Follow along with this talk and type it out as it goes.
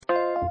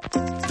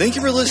Thank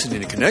you for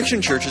listening to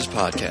Connection Church's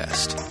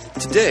podcast.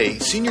 Today,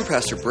 Senior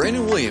Pastor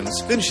Brandon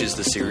Williams finishes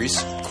the series,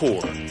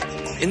 Core.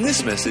 In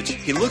this message,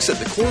 he looks at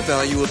the core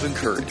value of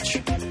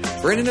encourage.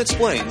 Brandon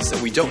explains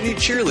that we don't need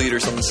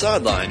cheerleaders on the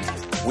sideline,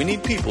 we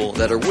need people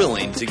that are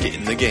willing to get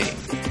in the game.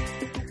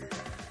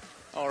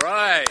 All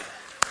right.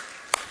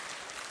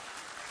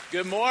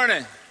 Good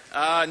morning.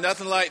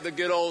 Nothing like the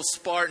good old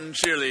Spartan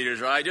cheerleaders,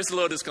 right? Just a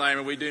little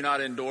disclaimer, we do not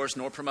endorse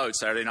nor promote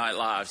Saturday Night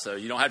Live, so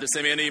you don't have to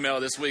send me an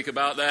email this week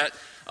about that.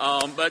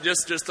 But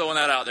just throwing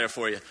that out there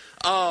for you.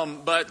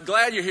 But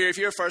glad you're here. If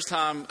you're a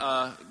first-time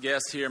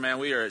guest here, man,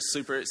 we are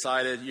super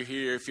excited you're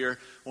here. If you're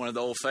one of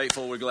the old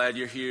faithful, we're glad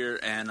you're here.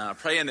 And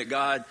praying that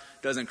God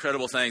does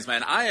incredible things,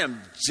 man. I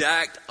am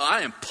jacked.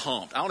 I am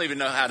pumped. I don't even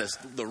know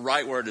the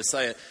right word to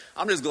say it.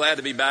 I'm just glad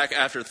to be back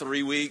after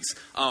 3 weeks.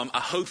 I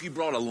hope you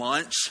brought a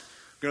lunch.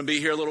 Going to be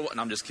here a little while.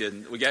 No, I'm just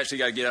kidding. We actually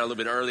got to get out a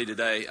little bit early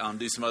today,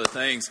 do some other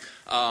things,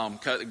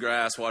 cut the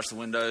grass, wash the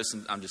windows.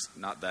 And I'm just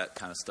not that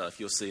kind of stuff.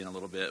 You'll see in a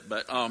little bit.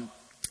 But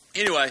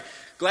anyway,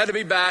 glad to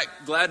be back.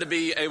 Glad to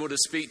be able to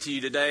speak to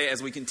you today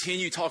as we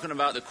continue talking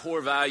about the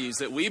core values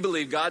that we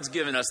believe God's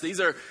given us. These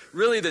are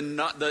really the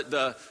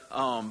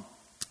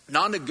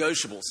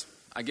non-negotiables,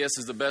 I guess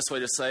is the best way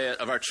to say it,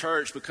 of our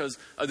church because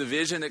of the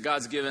vision that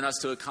God's given us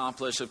to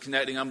accomplish of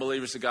connecting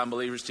unbelievers to God and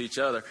believers to each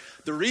other.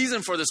 The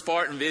reason for the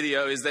Spartan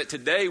video is that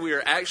today we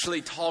are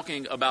actually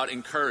talking about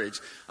encourage.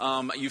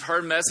 You've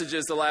heard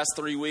messages the last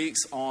 3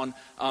 weeks on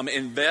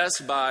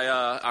Invest by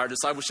our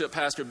discipleship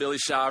pastor, Billy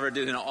Shiver,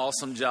 did an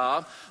awesome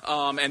job.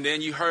 And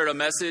then you heard a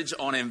message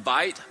on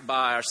Invite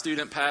by our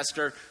student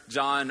pastor,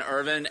 John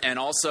Irvin, and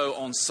also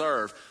on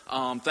Serve.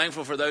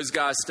 Thankful for those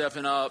guys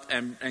stepping up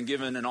and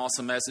giving an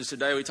awesome message.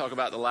 Today we talk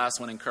about the last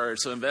one, encourage.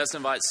 So Invest,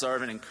 Invite,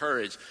 Serve, and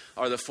Encourage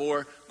are the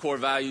 4 core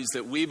values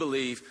that we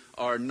believe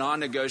are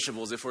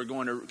non-negotiables if we're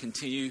going to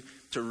continue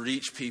to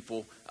reach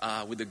people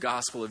with the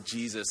gospel of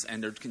Jesus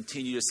and to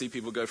continue to see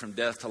people go from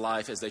death to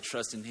life as they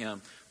trust in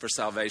Him for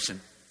salvation.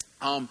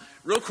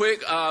 Real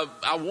quick,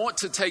 I want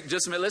to take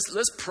just a minute.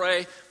 Let's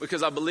pray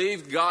because I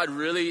believe God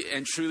really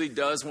and truly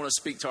does want to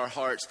speak to our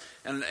hearts.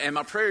 And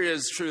my prayer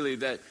is truly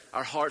that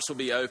our hearts will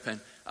be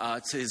open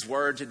to His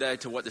Word today,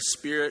 to what the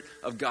Spirit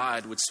of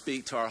God would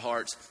speak to our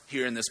hearts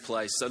here in this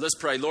place. So let's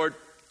pray. Lord,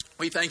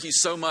 we thank you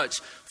so much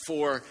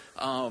for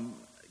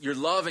your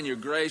love and your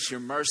grace, your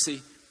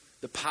mercy,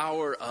 the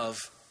power of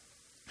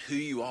who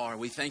you are.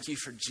 We thank you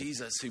for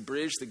Jesus who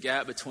bridged the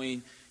gap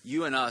between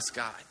you and us,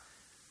 God.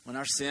 When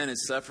our sin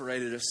has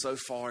separated us so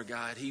far,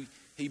 God, He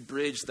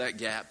bridged that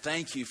gap.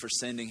 Thank you for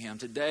sending Him.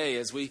 Today,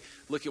 as we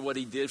look at what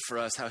He did for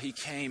us, how He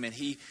came and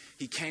He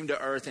came to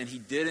earth and He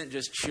didn't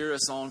just cheer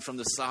us on from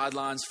the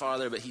sidelines,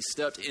 Father, but He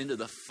stepped into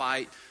the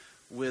fight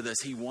with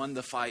us. He won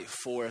the fight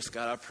for us,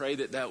 God. I pray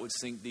that would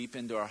sink deep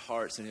into our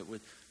hearts and it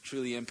would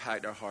truly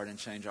impact our heart and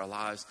change our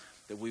lives,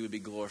 that we would be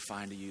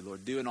glorifying to you,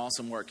 Lord. Do an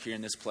awesome work here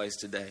in this place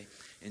today.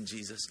 In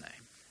Jesus'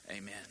 name,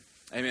 amen.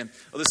 Amen.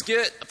 Well, the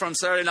skit from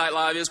Saturday Night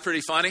Live is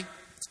pretty funny.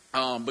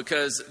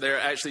 Because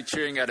they're actually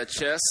cheering at a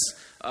chess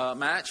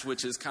match,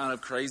 which is kind of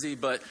crazy.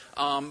 But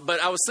I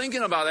was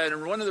thinking about that,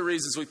 and one of the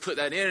reasons we put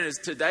that in is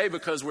today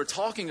because we're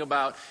talking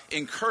about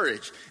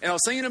encourage. And I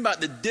was thinking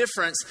about the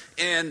difference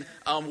in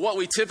what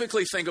we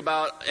typically think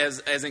about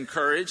as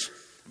encourage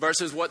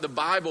versus what the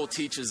Bible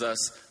teaches us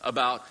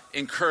about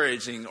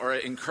encouraging or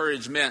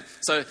encouragement.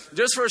 So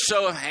just for a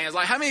show of hands,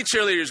 like how many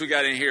cheerleaders we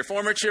got in here?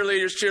 Former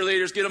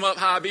cheerleaders, get them up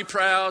high, be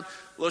proud. A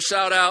little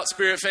shout out,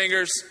 spirit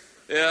fingers.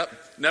 Yep.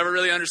 Never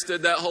really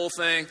understood that whole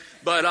thing.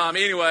 But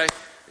anyway,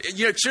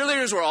 you know,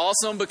 cheerleaders were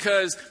awesome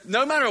because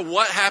no matter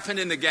what happened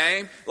in the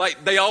game,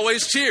 like they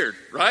always cheered,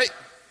 right?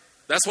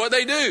 That's what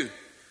they do.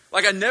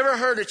 Like I never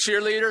heard a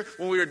cheerleader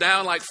when we were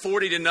down like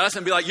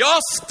 40-0 be like, y'all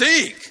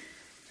stink.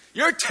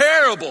 You're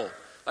terrible.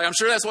 Like I'm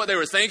sure that's what they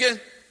were thinking,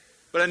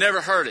 but I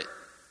never heard it.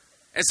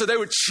 And so they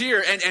would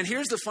cheer. And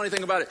here's the funny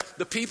thing about it.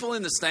 The people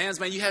in the stands,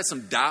 man, you had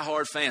some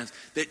diehard fans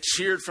that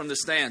cheered from the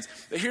stands.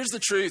 But here's the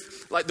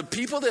truth. Like the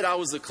people that I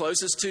was the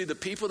closest to, the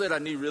people that I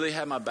knew really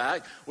had my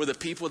back were the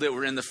people that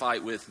were in the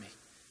fight with me.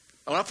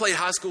 When I played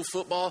high school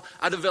football,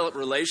 I developed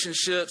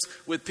relationships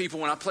with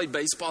people. When I played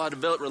baseball, I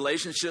developed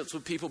relationships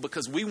with people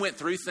because we went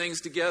through things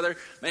together,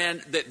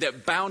 man,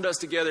 that bound us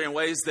together in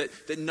ways that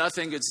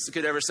nothing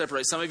could ever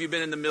separate. Some of you have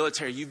been in the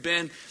military. You've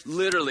been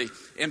literally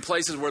in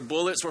places where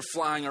bullets were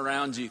flying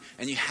around you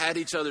and you had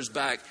each other's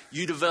back.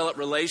 You developed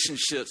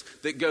relationships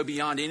that go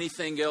beyond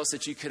anything else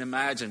that you could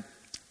imagine.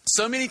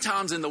 So many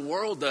times in the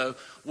world, though,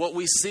 what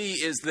we see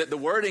is that the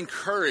word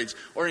encourage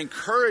or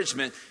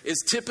encouragement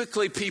is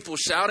typically people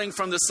shouting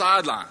from the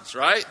sidelines,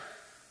 right?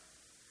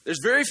 There's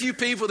very few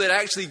people that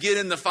actually get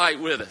in the fight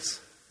with us.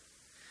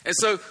 And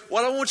so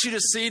what I want you to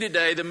see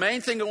today, the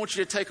main thing I want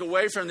you to take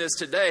away from this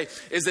today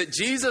is that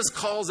Jesus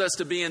calls us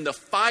to be in the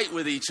fight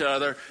with each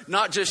other,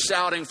 not just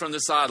shouting from the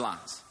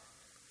sidelines.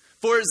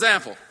 For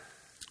example,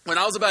 when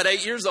I was about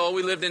 8 years old,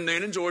 we lived in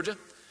Newnan, Georgia,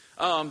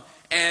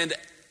 and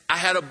I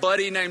had a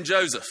buddy named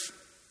Joseph.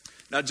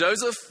 Now,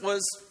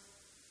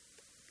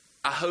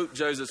 I hope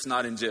Joseph's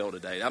not in jail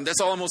today. That's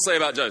all I'm going to say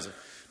about Joseph.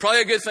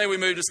 Probably a good thing we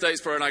moved to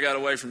Statesboro and I got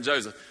away from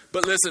Joseph.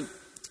 But listen,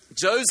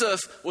 Joseph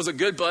was a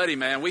good buddy,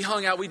 man. We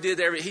hung out.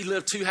 He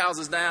lived 2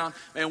 houses down.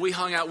 Man, we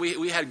hung out.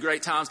 We had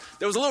great times.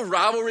 There was a little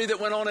rivalry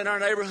that went on in our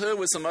neighborhood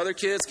with some other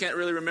kids. Can't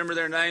really remember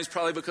their names,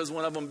 probably because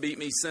one of them beat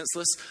me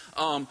senseless.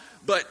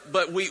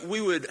 But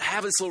we would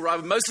have this little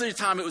rivalry. Most of the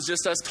time it was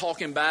just us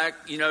talking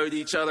back, to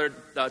each other,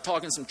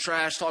 talking some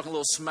trash, talking a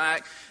little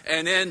smack.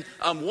 And then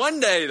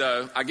one day,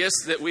 though, I guess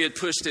that we had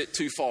pushed it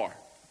too far.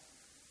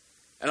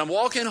 And I'm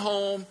walking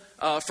home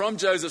from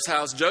Joseph's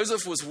house.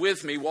 Joseph was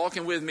with me,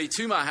 walking with me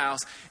to my house,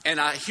 and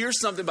I hear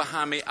something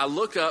behind me. I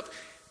look up,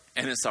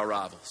 and it's our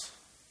rivals.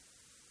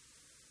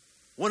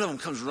 One of them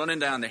comes running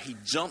down there. He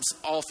jumps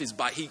off his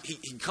bike. He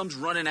comes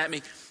running at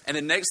me, and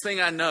the next thing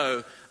I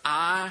know,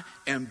 I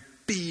am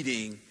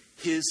beating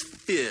his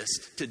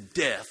fist to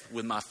death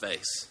with my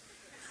face.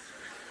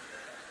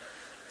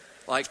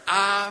 Like,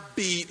 I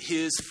beat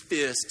his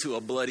fist to a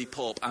bloody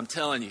pulp, I'm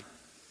telling you.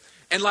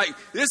 And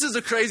this is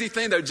a crazy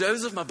thing though.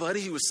 Joseph, my buddy,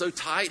 he was so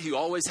tight. He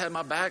always had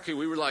my back.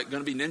 We were going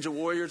to be ninja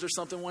warriors or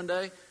something one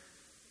day.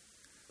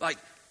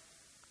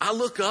 I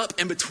look up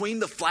and between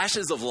the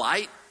flashes of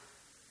light,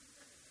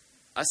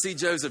 I see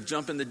Joseph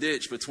jump in the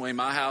ditch between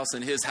my house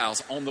and his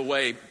house on the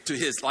way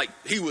to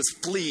he was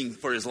fleeing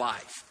for his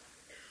life.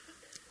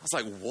 I was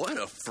like, what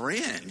a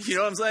friend. You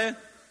know what I'm saying?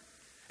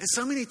 And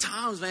so many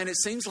times, man, it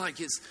seems like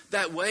it's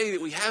that way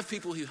that we have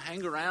people who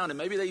hang around and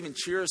maybe they even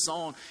cheer us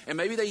on and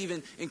maybe they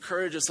even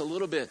encourage us a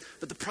little bit.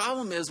 But the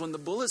problem is when the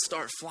bullets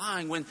start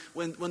flying, when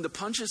the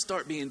punches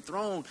start being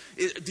thrown,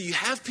 do you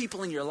have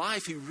people in your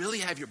life who really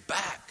have your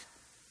back?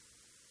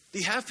 Do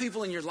you have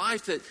people in your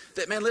life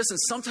that, man, listen,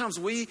 sometimes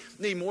we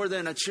need more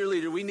than a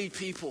cheerleader. We need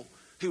people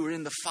who are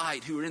in the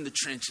fight, who are in the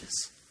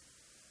trenches.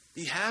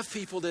 Do you have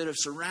people that are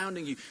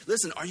surrounding you?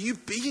 Listen, are you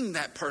being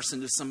that person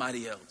to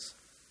somebody else?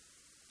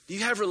 Do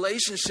you have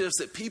relationships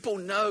that people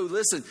know,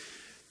 listen,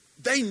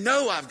 they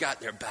know I've got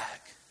their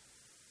back.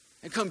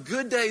 And come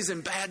good days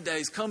and bad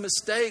days, come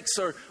mistakes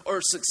or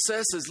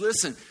successes,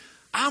 listen,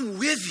 I'm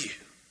with you.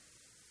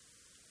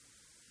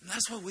 And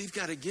that's what we've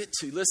got to get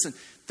to. Listen,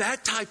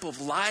 that type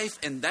of life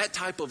and that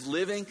type of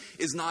living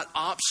is not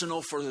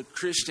optional for the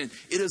Christian.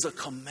 It is a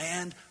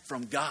command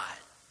from God.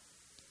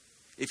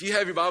 If you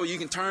have your Bible, you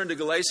can turn to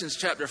Galatians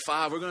chapter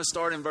 5. We're going to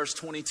start in verse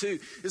 22.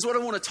 This is what I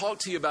want to talk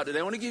to you about today.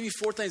 I want to give you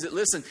 4 things that,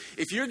 listen,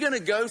 if you're going to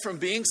go from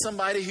being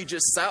somebody who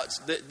just shouts,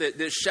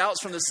 that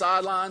shouts from the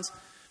sidelines,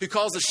 who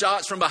calls the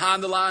shots from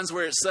behind the lines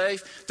where it's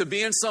safe, to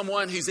being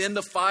someone who's in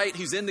the fight,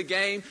 who's in the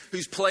game,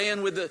 who's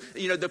playing with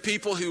the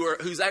people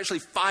who's actually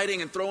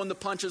fighting and throwing the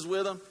punches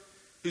with them,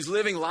 who's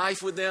living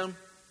life with them,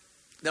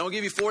 then I'll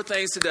give you 4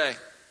 things today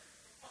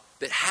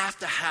that have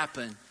to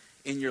happen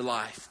in your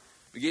life.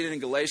 Beginning in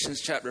Galatians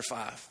chapter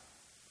 5,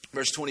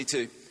 verse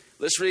 22.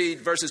 Let's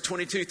read verses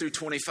 22 through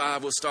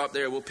 25. We'll stop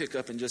there. We'll pick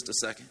up in just a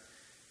second.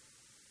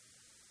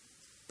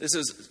 This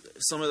is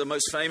some of the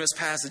most famous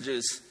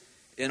passages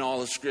in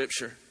all of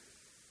Scripture.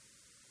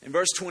 In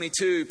verse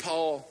 22,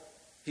 Paul,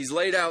 he's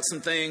laid out some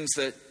things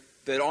that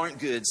aren't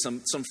good,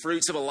 some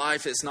fruits of a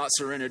life that's not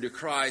surrendered to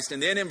Christ.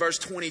 And then in verse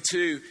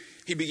 22,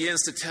 he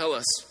begins to tell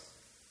us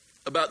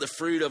about the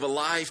fruit of a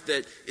life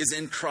that is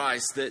in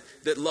Christ,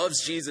 that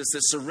loves Jesus,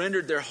 that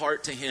surrendered their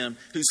heart to Him,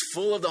 who's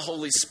full of the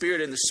Holy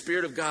Spirit, and the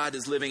Spirit of God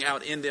is living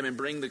out in them and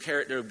bringing the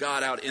character of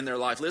God out in their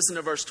life. Listen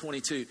to verse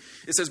 22.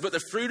 It says, but the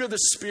fruit of the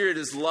Spirit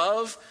is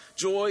love,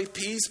 joy,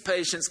 peace,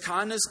 patience,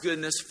 kindness,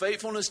 goodness,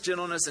 faithfulness,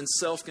 gentleness, and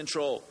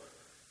self-control.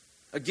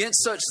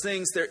 Against such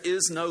things there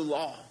is no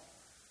law.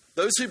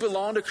 Those who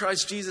belong to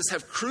Christ Jesus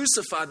have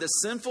crucified the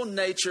sinful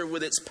nature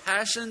with its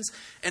passions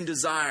and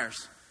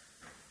desires.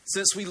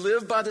 Since we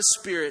live by the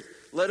Spirit,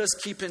 let us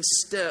keep in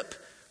step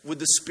with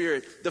the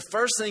Spirit. The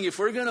first thing, if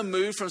we're going to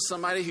move from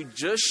somebody who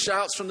just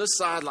shouts from the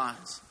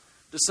sidelines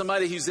to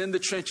somebody who's in the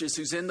trenches,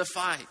 who's in the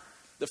fight,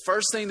 the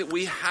first thing that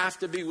we have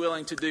to be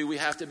willing to do, we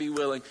have to be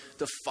willing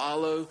to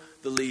follow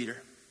the leader.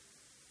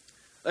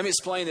 Let me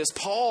explain this.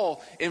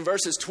 Paul, in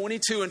verses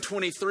 22 and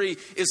 23,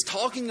 is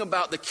talking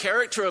about the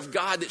character of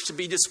God that should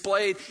be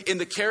displayed in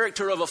the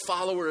character of a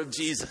follower of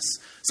Jesus.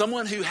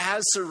 Someone who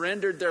has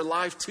surrendered their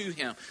life to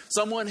Him.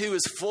 Someone who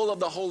is full of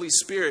the Holy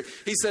Spirit.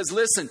 He says,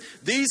 listen,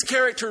 these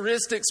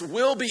characteristics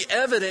will be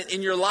evident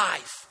in your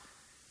life.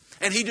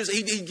 And he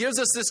gives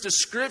us this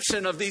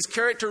description of these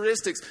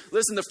characteristics.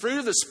 Listen, the fruit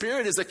of the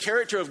Spirit is the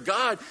character of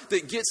God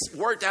that gets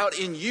worked out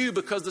in you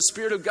because the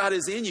Spirit of God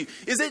is in you.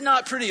 Is it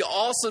not pretty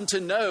awesome to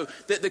know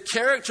that the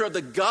character of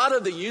the God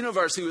of the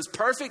universe, who is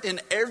perfect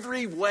in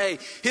every way,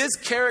 His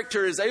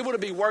character is able to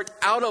be worked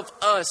out of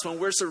us when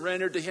we're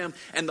surrendered to Him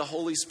and the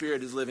Holy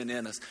Spirit is living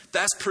in us?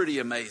 That's pretty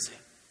amazing.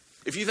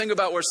 If you think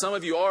about where some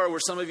of you are,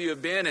 where some of you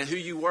have been, and who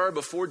you were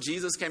before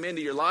Jesus came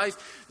into your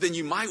life, then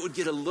you would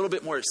get a little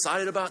bit more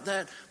excited about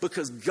that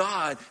because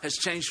God has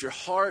changed your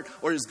heart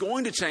or is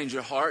going to change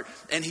your heart,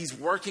 and He's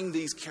working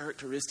these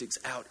characteristics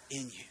out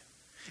in you.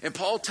 And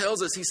Paul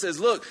tells us, he says,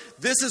 look,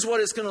 this is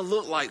what it's going to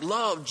look like.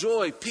 Love,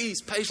 joy, peace,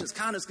 patience,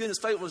 kindness, goodness,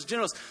 faithfulness,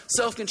 gentleness,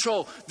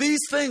 self-control. These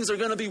things are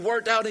going to be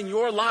worked out in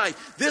your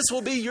life. This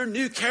will be your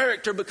new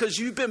character because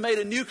you've been made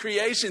a new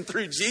creation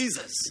through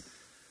Jesus.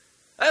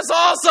 That's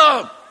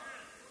awesome.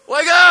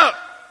 Wake up.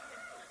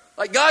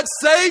 Like God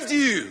saved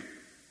you,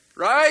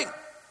 right?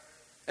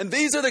 And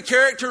these are the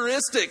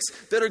characteristics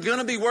that are going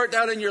to be worked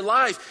out in your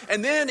life.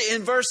 And then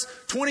in verse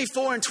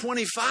 24 and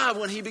 25,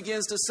 when he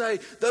begins to say,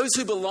 those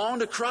who belong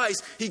to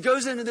Christ, he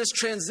goes into this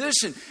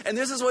transition. And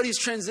this is what he's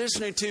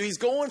transitioning to. He's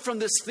going from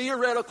this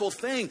theoretical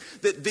thing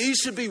that these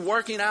should be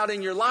working out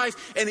in your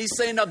life. And he's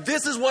saying, now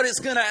this is what it's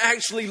going to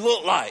actually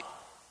look like.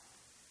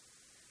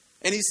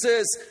 And he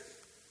says,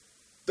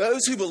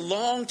 those who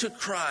belong to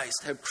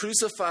Christ have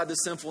crucified the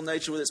sinful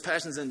nature with its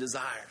passions and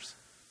desires.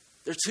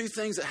 There are two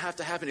things that have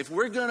to happen. If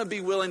we're going to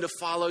be willing to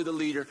follow the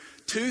leader,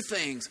 two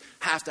things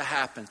have to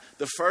happen.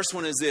 The first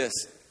one is this.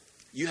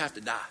 You have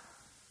to die.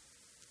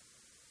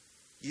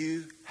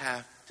 You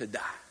have to die.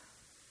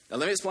 Now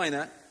let me explain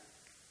that.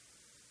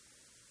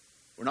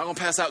 We're not going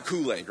to pass out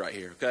Kool-Aid right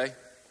here, okay?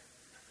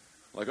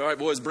 Like, all right,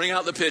 boys, bring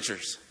out the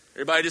pitchers.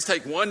 Everybody just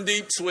take one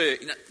deep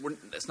swig.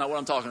 That's not what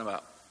I'm talking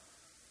about.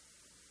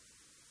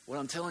 What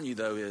I'm telling you,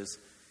 though, is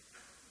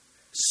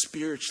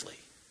spiritually,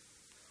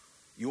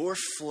 your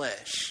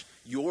flesh,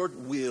 your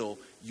will,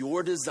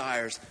 your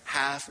desires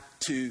have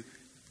to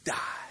die.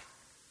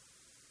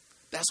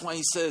 That's why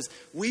he says,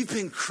 we've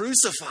been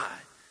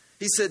crucified.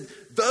 He said,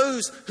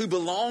 those who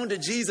belong to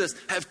Jesus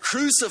have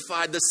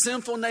crucified the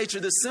sinful nature.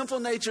 The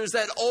sinful nature is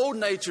that old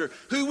nature,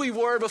 who we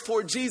were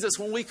before Jesus.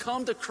 When we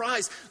come to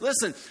Christ,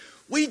 listen,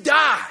 we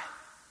die.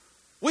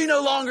 We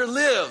no longer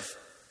live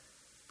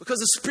because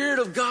the Spirit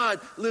of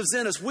God lives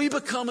in us. We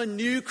become a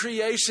new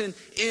creation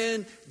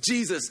in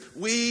Jesus.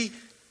 We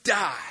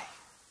die.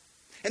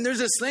 And there's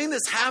this thing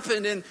that's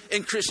happened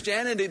in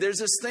Christianity. There's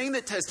this thing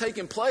that has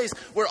taken place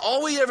where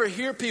all we ever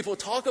hear people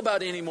talk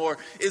about anymore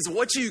is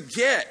what you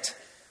get,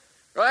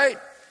 right?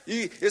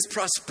 It's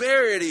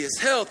prosperity, it's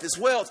health, it's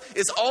wealth,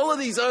 it's all of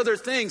these other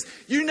things.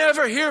 You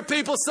never hear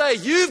people say,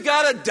 you've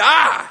got to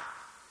die.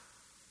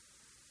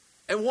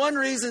 And one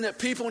reason that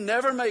people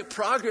never make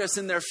progress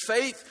in their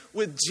faith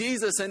with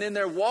Jesus and in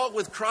their walk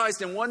with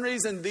Christ, and one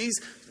reason these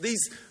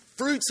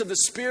fruits of the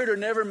Spirit are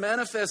never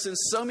manifest in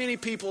so many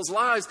people's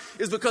lives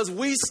is because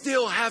we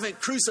still haven't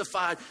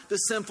crucified the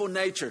sinful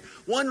nature.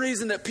 One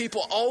reason that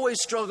people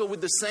always struggle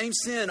with the same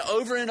sin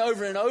over and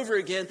over and over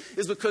again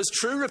is because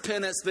true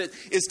repentance that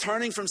is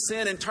turning from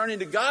sin and turning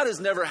to God has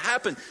never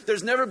happened.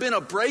 There's never been a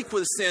break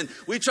with sin.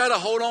 We try to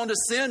hold on to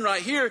sin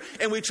right here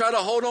and we try to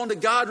hold on to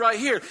God right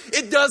here.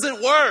 It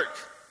doesn't work.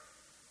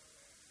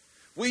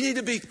 We need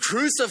to be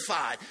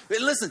crucified. But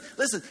listen,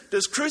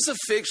 does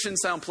crucifixion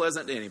sound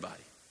pleasant to anybody?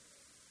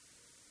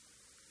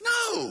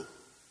 No.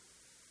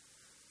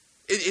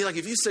 Like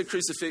if you said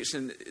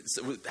crucifixion,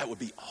 that would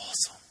be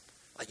awesome.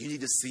 Like you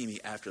need to see me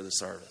after the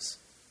service.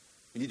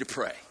 We need to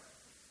pray.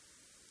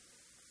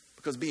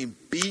 Because being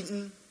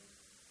beaten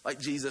like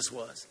Jesus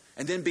was,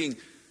 and then being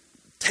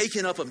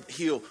taken up a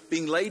hill,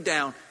 being laid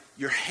down,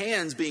 your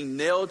hands being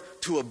nailed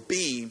to a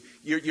beam,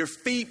 your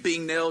feet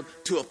being nailed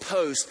to a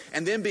post,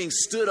 and then being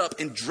stood up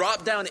and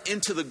dropped down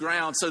into the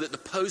ground so that the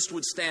post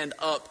would stand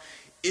up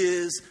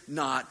is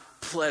not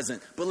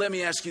pleasant. But let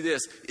me ask you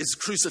this. Is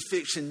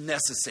crucifixion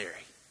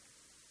necessary?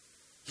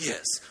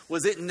 Yes.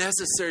 Was it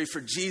necessary for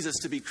Jesus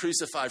to be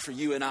crucified for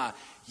you and I?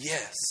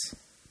 Yes.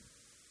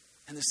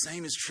 And the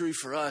same is true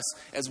for us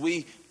as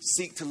we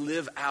seek to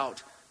live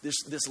out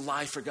this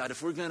life for God.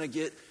 If we're going to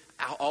get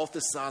out off the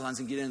sidelines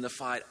and get in the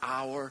fight,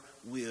 our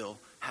will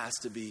has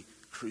to be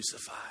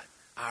crucified.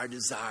 Our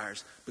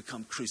desires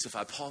become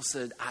crucified. Paul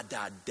said, I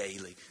die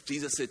daily.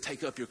 Jesus said,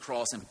 take up your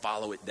cross and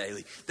follow it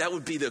daily. That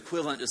would be the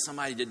equivalent to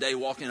somebody today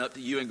walking up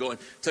to you and going,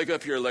 take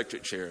up your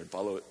electric chair and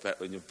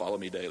follow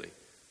me daily.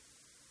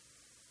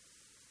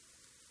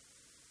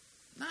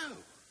 No.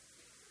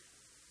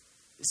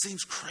 It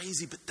seems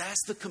crazy, but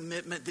that's the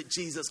commitment that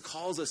Jesus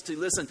calls us to.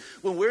 Listen,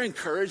 when we're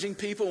encouraging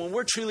people, when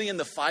we're truly in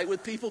the fight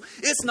with people,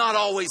 it's not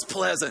always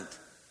pleasant.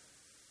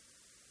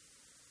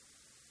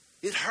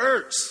 It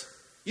hurts.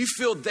 You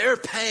feel their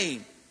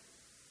pain.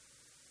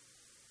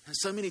 And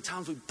so many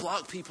times we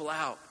block people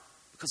out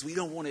because we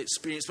don't want to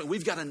experience pain.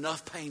 We've got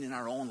enough pain in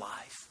our own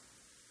life.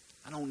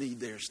 I don't need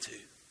theirs too.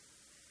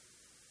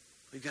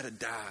 We've got to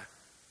die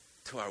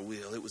to our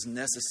will. It was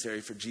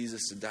necessary for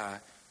Jesus to die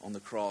on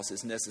the cross.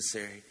 It's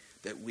necessary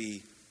that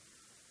we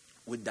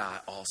would die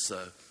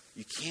also.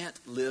 You can't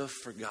live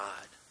for God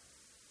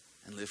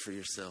and live for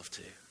yourself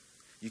too.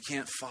 You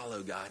can't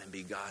follow God and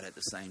be God at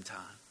the same time.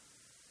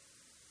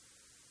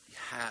 You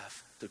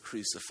have to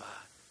crucify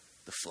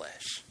the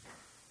flesh.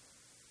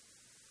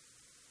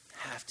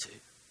 Have to.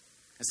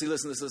 And see,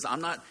 listen.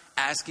 I'm not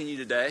asking you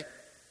today,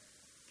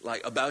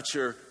 like, about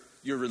your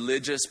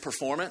religious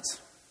performance.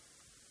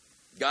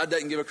 God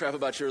doesn't give a crap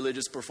about your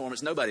religious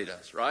performance. Nobody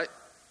does, right?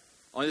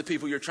 Only the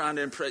people you're trying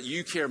to impress.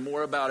 You care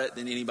more about it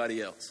than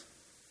anybody else.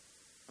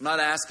 I'm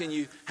not asking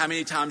you how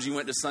many times you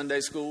went to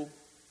Sunday school.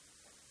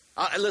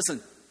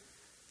 Listen,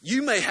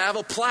 You may have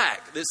a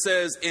plaque that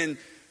says, in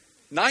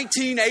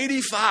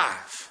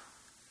 1985,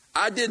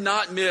 I did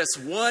not miss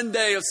one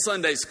day of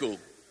Sunday school.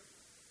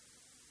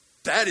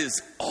 That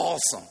is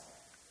awesome.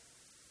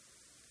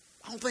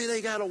 I don't think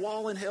they got a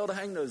wall in hell to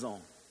hang those on.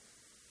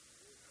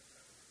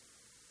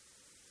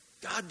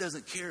 God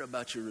doesn't care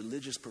about your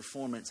religious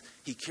performance.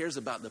 He cares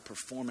about the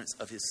performance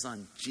of his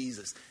son,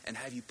 Jesus, and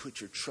have you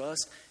put your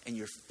trust and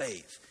your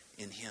faith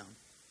in him.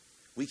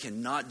 We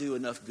cannot do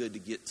enough good to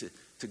get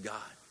to God.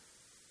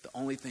 The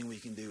only thing we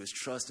can do is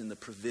trust in the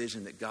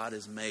provision that God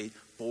has made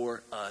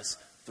for us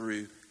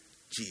through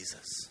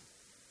Jesus.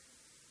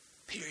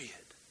 Period.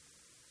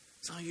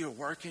 Some of you are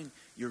working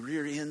your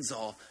rear ends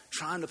off,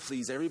 trying to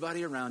please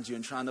everybody around you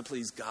and trying to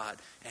please God,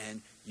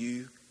 and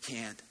you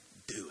can't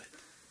do it.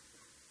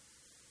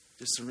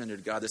 Just surrender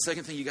to God. The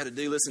second thing you got to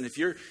do, listen, if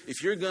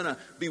you're going to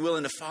be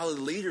willing to follow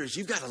the leaders,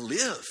 you've got to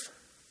live.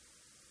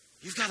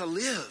 You've got to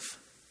live.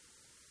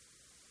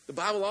 The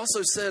Bible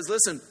also says,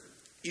 listen,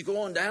 you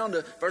go on down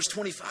to verse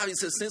 25, it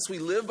says, since we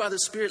live by the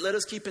Spirit, let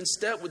us keep in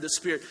step with the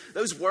Spirit.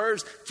 Those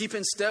words, keep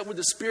in step with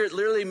the Spirit,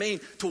 literally mean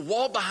to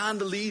walk behind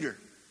the leader.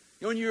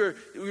 You know, when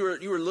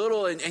you were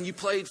little and you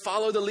played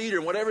follow the leader,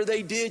 and whatever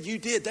they did, you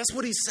did. That's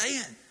what he's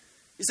saying.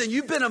 He's saying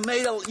you've been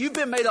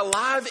made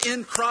alive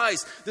in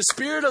Christ. The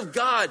Spirit of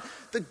God,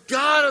 the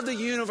God of the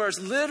universe,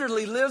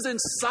 literally lives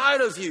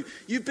inside of you.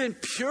 You've been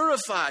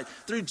purified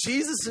through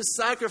Jesus'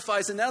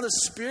 sacrifice, and now the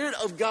Spirit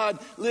of God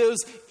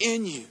lives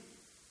in you.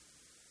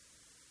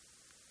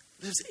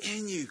 Lives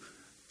in you.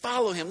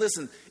 Follow him.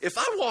 Listen, if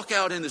I walk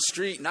out in the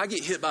street and I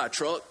get hit by a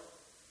truck,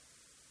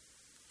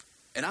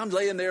 and I'm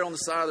laying there on the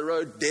side of the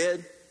road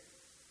dead,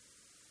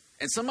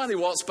 and somebody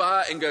walks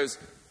by and goes,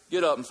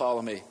 get up and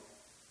follow me,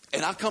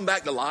 and I come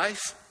back to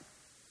life,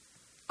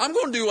 I'm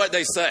going to do what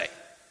they say.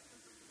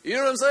 You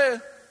know what I'm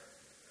saying?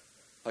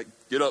 Like,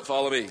 get up,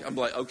 follow me. I'm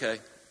like, okay.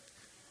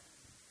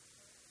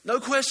 No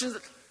questions.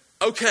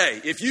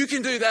 Okay, if you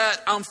can do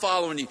that, I'm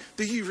following you.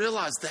 Do you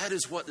realize that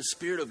is what the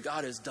Spirit of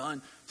God has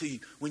done to you?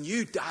 When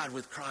you died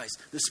with Christ,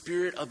 the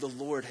Spirit of the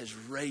Lord has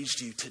raised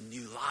you to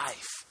new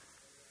life.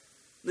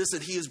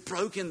 Listen, he has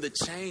broken the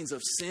chains of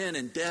sin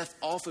and death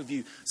off of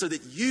you so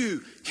that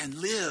you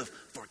can live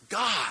for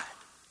God.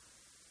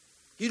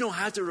 You don't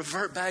have to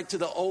revert back to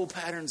the old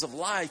patterns of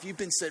life. You've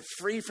been set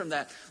free from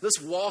that. Let's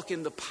walk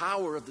in the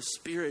power of the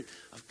Spirit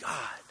of God.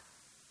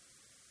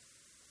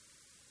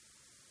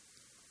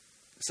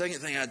 The second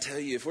thing I'd tell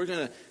you, if we're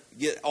going to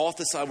get off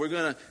the side, we're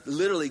going to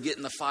literally get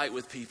in the fight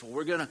with people.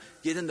 We're going to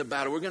get in the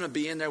battle. We're going to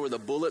be in there where the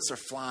bullets are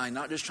flying,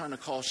 not just trying to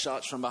call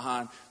shots from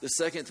behind. The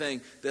second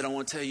thing that I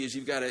want to tell you is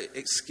you've got to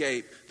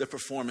escape the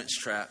performance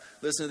trap.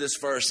 Listen to this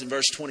verse. In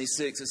verse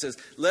 26, it says,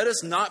 let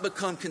us not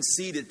become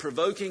conceited,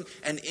 provoking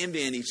and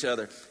envying each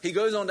other. He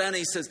goes on down and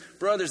he says,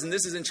 brothers, and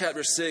this is in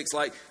chapter 6,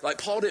 like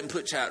Paul didn't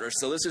put chapters,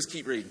 so let's just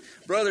keep reading.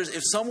 Brothers,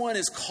 if someone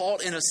is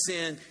caught in a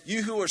sin,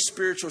 you who are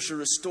spiritual should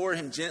restore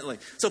him gently.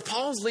 So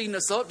Paul's leading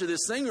us up to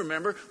this thing,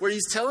 remember, where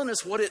he's telling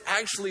us what it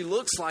actually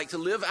looks like to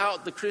live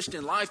out the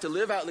Christian life, to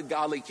live out the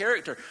godly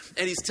character.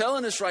 And he's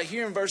telling us right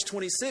here in verse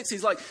 26,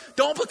 he's like,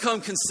 don't become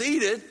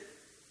conceited.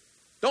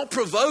 Don't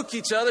provoke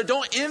each other.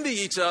 Don't envy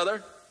each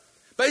other.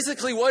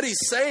 Basically what he's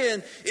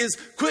saying is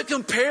quit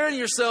comparing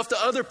yourself to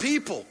other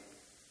people.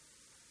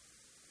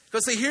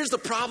 Because see, here's the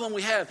problem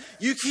we have.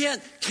 You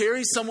can't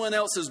carry someone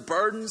else's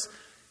burdens.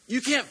 You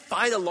can't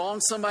fight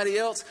along somebody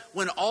else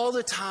when all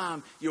the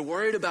time you're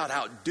worried about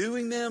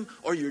outdoing them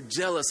or you're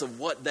jealous of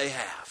what they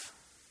have.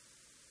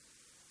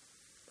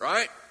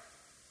 Right?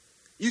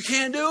 You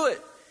can't do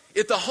it.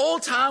 If the whole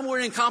time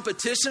we're in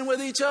competition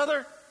with each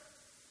other,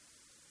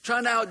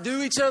 trying to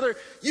outdo each other,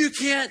 you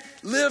can't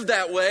live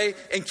that way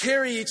and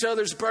carry each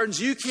other's burdens.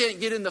 You can't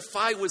get in the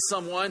fight with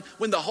someone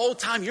when the whole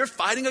time you're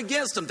fighting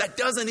against them. That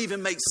doesn't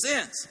even make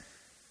sense.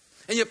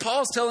 And yet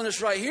Paul's telling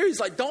us right here, he's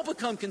like, don't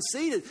become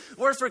conceited.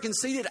 The word for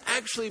conceited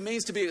actually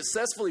means to be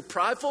excessively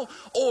prideful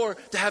or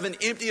to have an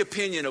empty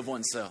opinion of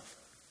oneself.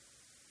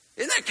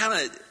 Isn't that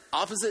kind of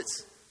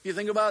opposites, if you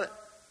think about it?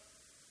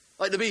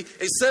 Like to be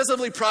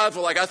excessively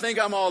prideful, like I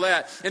think I'm all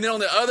that. And then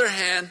on the other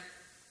hand,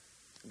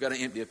 I've got an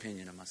empty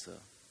opinion of myself.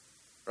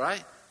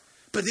 Right?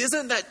 But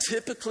isn't that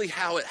typically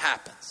how it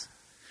happens?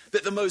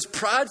 That the most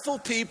prideful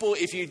people,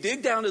 if you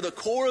dig down to the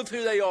core of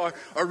who they are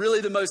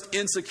really the most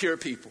insecure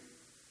people.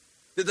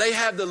 That they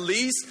have the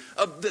least,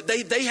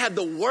 they have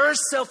the worst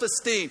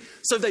self-esteem.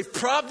 So they've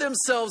propped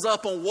themselves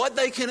up on what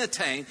they can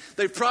attain.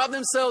 They've propped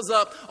themselves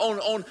up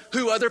on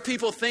who other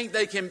people think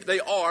they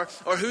are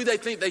or who they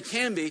think they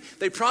can be.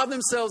 They prop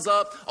themselves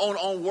up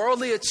on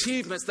worldly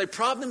achievements. They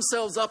prop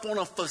themselves up on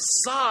a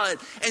facade.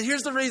 And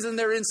here's the reason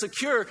they're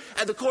insecure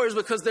at the core is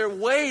because they're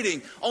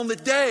waiting on the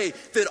day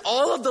that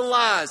all of the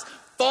lies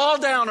fall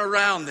down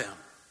around them.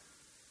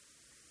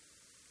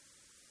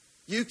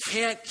 You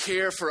can't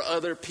care for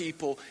other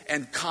people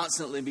and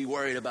constantly be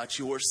worried about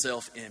your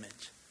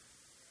self-image.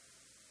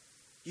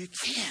 You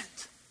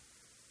can't.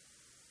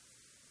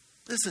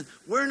 Listen,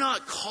 we're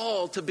not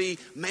called to be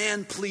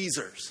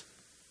man-pleasers.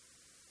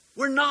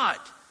 We're not.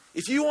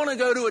 If you want to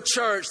go to a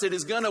church that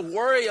is going to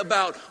worry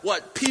about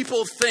what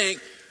people think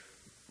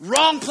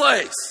Wrong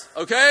place,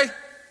 okay?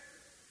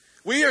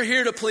 We are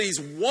here to please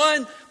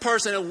one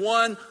person and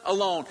one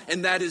alone,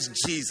 and that is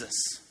Jesus.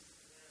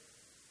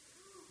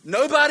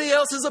 Nobody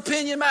else's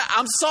opinion matters.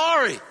 I'm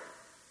sorry.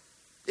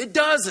 It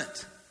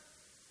doesn't.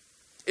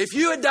 If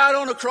you had died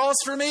on a cross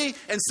for me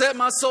and set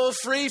my soul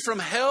free from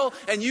hell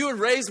and you had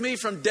raised me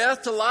from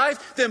death to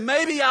life, then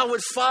maybe I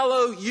would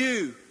follow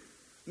you.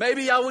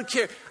 Maybe I would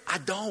care. I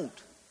don't.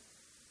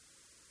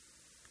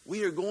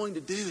 We are going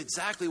to do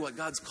exactly what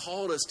God's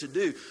called us to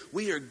do.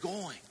 We are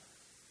going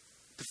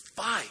to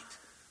fight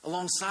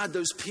alongside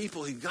those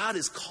people who God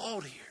has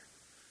called here,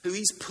 who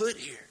He's put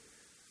here.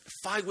 To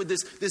fight with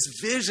this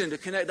vision to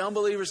connect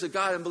unbelievers to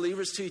God and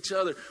believers to each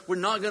other. We're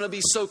not going to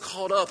be so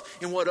caught up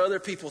in what other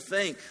people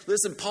think.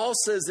 Listen, Paul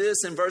says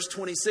this in verse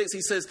 26.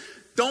 He says,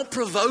 don't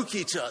provoke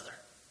each other.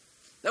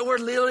 That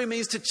word literally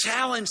means to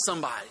challenge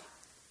somebody.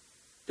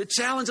 To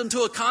challenge them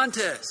to a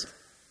contest.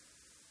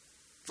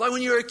 It's like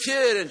when you're a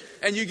kid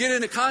and you get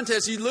in a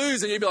contest, you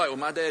lose, and you'd be like, well,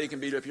 my daddy can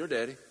beat up your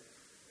daddy.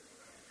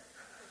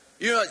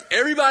 You know,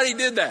 everybody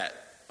did that.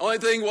 Only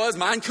thing was,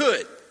 mine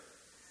could.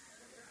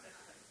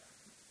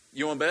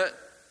 You want to bet?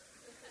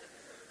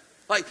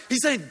 Like,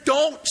 he's saying,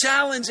 don't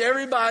challenge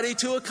everybody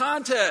to a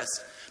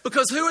contest.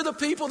 Because who are the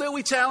people that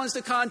we challenge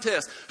to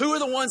contest? Who are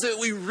the ones that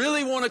we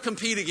really want to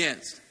compete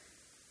against?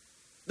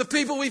 The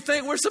people we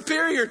think we're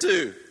superior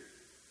to.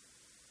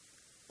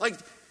 Like,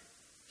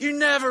 you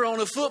never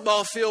on a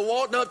football field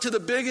walked up to the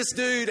biggest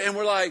dude and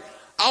were like,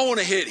 I want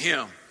to hit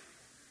him.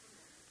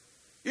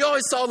 You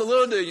always saw the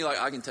little dude and you're like,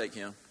 I can take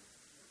him.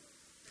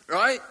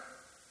 Right?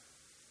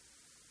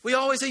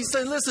 He's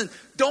saying, listen,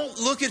 don't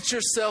look at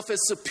yourself as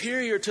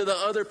superior to the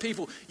other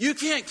people. You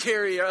can't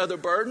carry other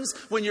burdens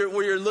when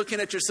you're looking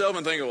at yourself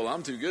and thinking, well,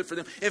 I'm too good for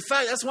them. In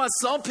fact, that's why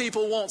some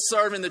people won't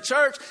serve in the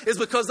church, is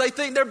because they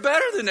think they're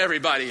better than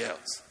everybody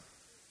else.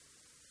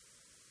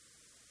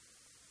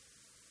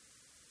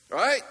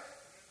 Right?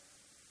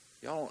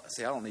 Y'all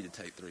see, I don't need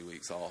to take 3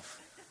 weeks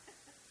off.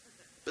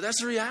 But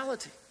that's the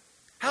reality.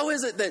 How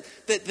is it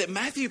that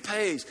Matthew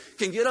Page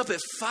can get up at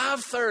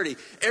 5:30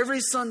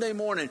 every Sunday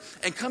morning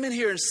and come in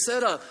here and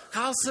set up?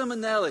 Kyle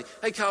Simonelli.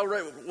 Hey, Kyle,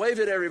 wave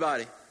at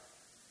everybody.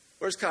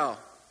 Where's Kyle?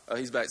 Oh,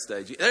 he's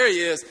backstage. There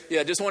he is.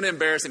 Yeah, just want to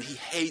embarrass him. He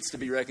hates to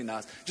be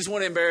recognized. Just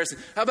want to embarrass him.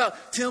 How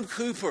about Tim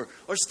Cooper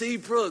or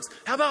Steve Brooks?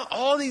 How about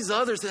all these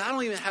others that I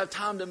don't even have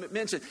time to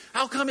mention?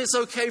 How come it's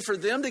okay for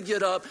them to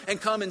get up and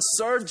come and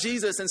serve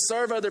Jesus and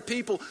serve other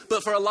people?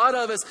 But for a lot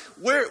of us,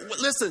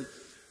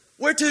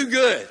 we're too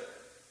good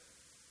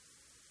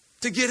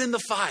to get in the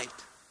fight.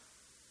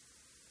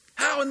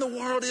 How in the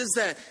world is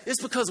that?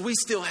 It's because we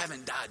still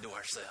haven't died to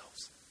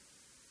ourselves.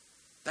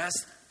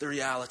 That's the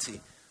reality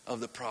of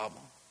the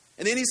problem.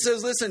 And then he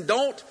says, listen,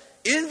 don't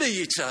envy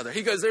each other.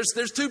 He goes,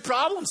 there's two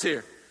problems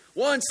here.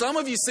 One, some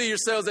of you see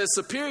yourselves as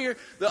superior.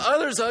 The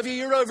others of you,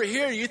 you're over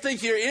here. You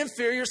think you're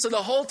inferior. So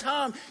the whole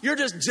time, you're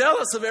just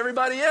jealous of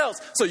everybody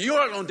else. So you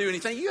aren't going to do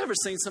anything. You ever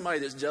seen somebody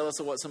that's jealous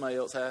of what somebody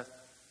else has?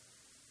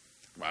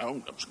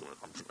 Well,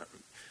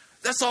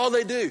 that's all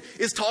they do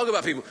is talk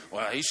about people.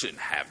 Well, he shouldn't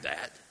have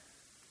that.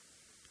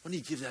 Why don't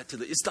you give that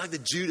to it's like the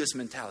Judas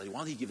mentality.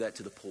 Why don't you give that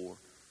to the poor?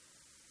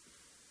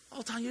 All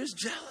the time you're just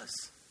jealous.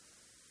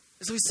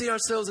 As we see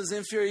ourselves as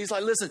inferior, he's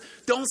like, listen,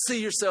 don't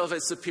see yourself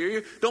as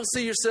superior. Don't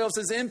see yourselves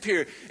as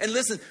inferior. And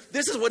listen,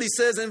 this is what he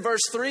says in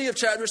verse 3 of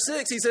chapter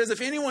 6. He says, if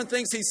anyone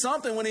thinks he's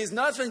something when he's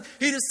nothing,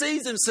 he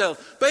deceives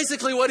himself.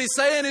 Basically what he's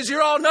saying is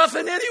you're all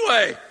nothing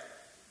anyway.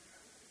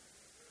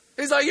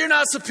 He's like, you're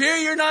not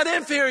superior, you're not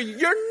inferior,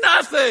 you're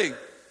nothing.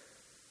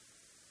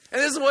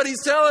 And this is what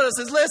he's telling us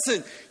is,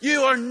 listen,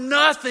 you are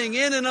nothing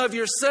in and of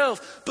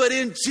yourself, but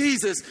in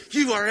Jesus,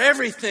 you are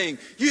everything.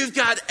 You've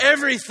got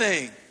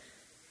everything.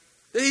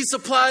 That He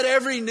supplied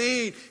every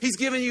need. He's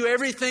given you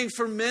everything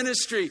for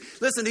ministry.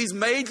 Listen, He's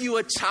made you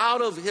a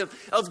child of Him,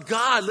 of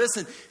God.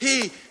 Listen,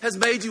 He has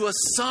made you a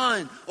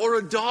son or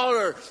a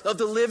daughter of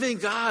the living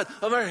God,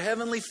 of our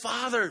Heavenly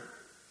Father.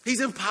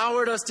 He's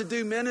empowered us to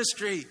do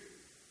ministry.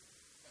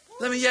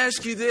 Let me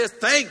ask you this.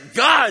 Thank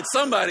God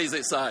somebody's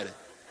excited.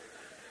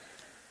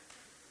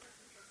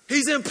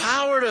 He's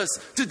empowered us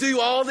to do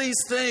all these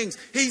things.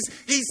 He's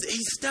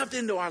stepped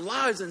into our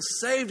lives and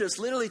saved us,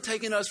 literally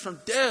taking us from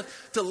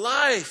death to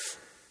life.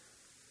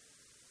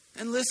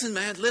 And listen,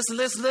 man,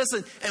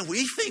 listen. And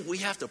we think we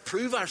have to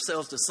prove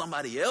ourselves to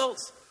somebody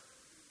else.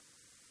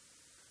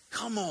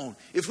 Come on.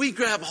 If we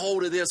grab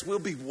hold of this, we'll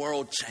be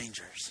world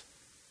changers.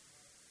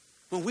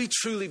 When we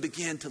truly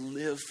begin to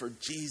live for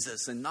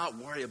Jesus and not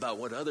worry about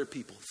what other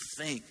people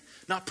think,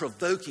 not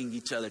provoking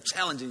each other,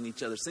 challenging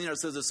each other, seeing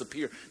ourselves as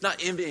superior,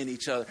 not envying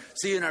each other,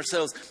 seeing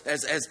ourselves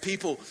as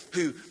people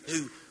who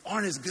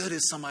aren't as good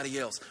as somebody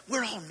else.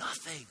 We're all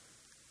nothing.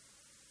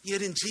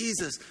 Yet in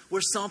Jesus,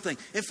 we're something.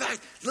 In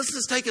fact, let's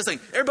just take a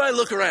second. Everybody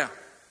look around.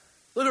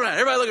 Look around.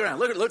 Everybody look around.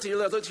 Look to your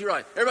left, look to your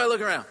right. Everybody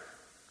look around.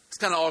 It's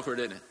kind of awkward,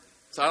 isn't it?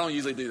 So I don't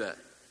usually do that.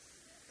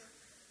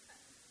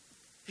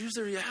 Here's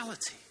the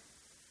reality.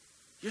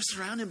 You're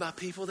surrounded by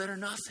people that are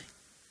nothing.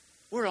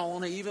 We're all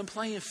on an even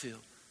playing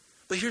field.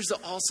 But here's the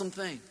awesome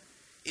thing.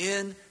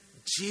 In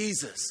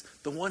Jesus,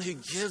 the one who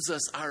gives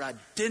us our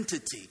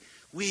identity.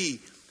 We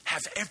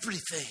have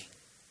everything.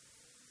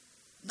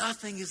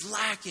 Nothing is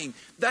lacking.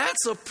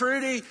 That's a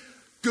pretty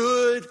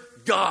good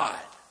God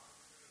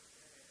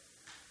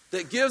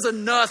that gives a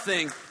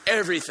nothing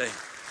everything.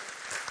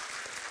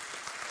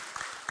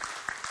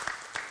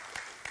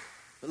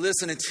 But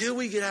listen, until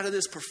we get out of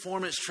this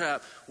performance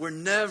trap, we're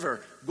never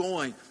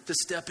going to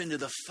step into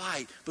the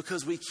fight,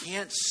 because we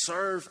can't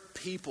serve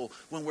people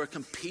when we're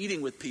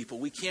competing with people.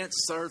 We can't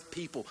serve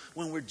people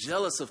when we're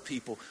jealous of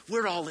people.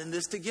 We're all in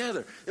this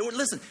together.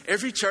 Listen,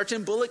 every church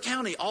in Bullitt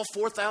County, all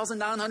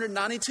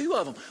 4,992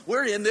 of them,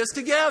 we're in this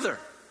together.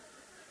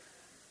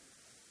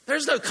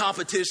 There's no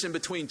competition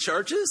between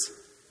churches.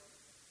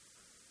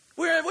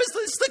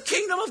 It's the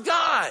kingdom of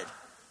God.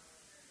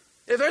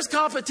 If there's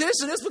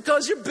competition, it's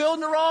because you're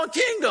building the wrong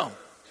kingdom.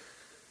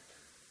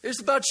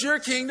 It's about your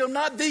kingdom,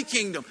 not the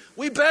kingdom.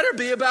 We better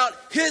be about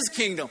His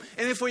kingdom.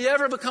 And if we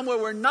ever become where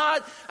we're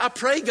not, I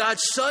pray God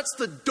shuts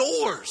the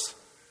doors.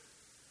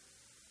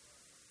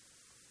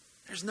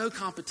 There's no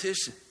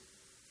competition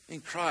in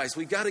Christ.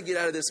 We've got to get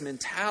out of this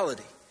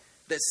mentality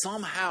that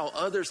somehow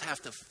others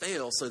have to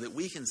fail so that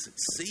we can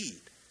succeed.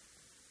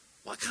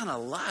 What kind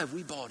of lie have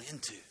we bought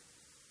into?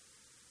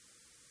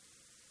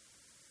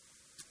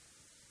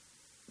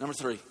 Number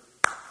 3,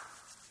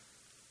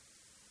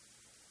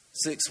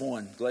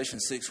 6:1,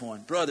 Galatians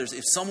 6:1. Brothers,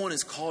 if someone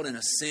is caught in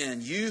a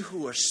sin, you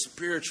who are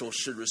spiritual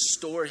should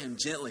restore him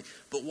gently.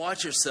 But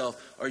watch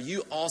yourself, or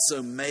you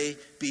also may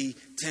be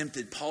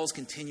tempted. Paul's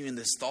continuing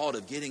this thought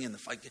of getting in the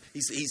fight.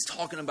 He's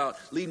talking about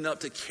leading up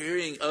to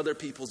carrying other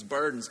people's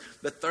burdens.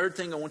 The third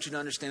thing I want you to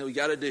understand that we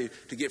got to do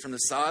to get from the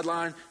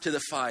sideline to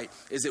the fight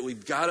is that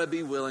we've got to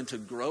be willing to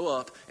grow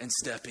up and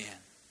step in.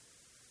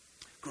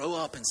 Grow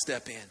up and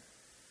step in.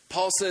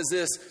 Paul says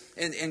this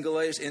in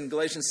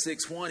Galatians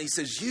 6:1. He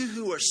says, you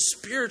who are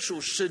spiritual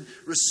should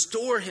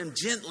restore him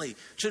gently.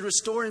 Should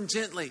restore him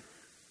gently.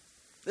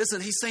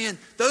 Listen, he's saying,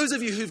 those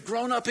of you who've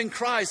grown up in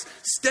Christ,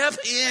 step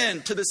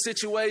into the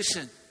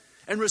situation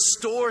and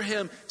restore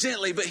him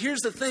gently. But here's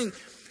the thing.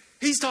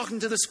 He's talking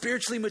to the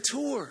spiritually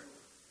mature.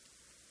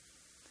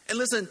 And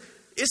listen,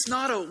 it's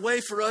not a way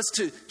for us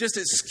to just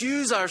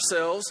excuse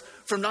ourselves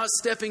from not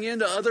stepping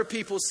into other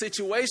people's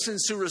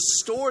situations to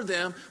restore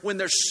them when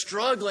they're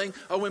struggling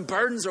or when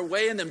burdens are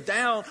weighing them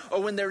down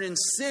or when they're in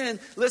sin.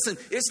 Listen,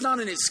 it's not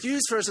an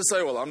excuse for us to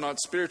say, well, I'm not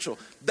spiritual.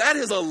 That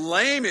is a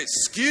lame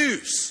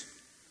excuse.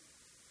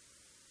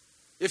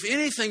 If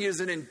anything, it is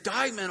an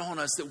indictment on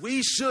us that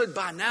we should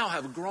by now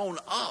have grown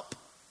up.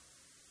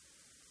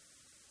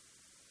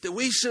 That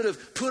we should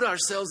have put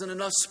ourselves in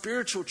enough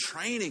spiritual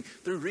training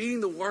through reading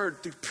the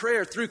Word, through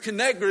prayer, through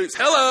connect groups.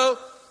 Hello!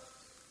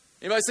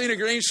 Anybody seen a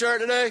green shirt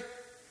today?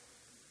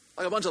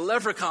 Like a bunch of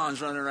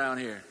leprechauns running around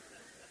here.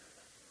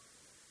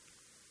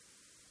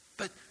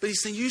 But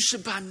he's saying you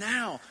should by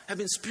now have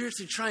been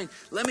spiritually trained.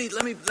 Let me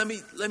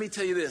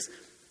tell you this.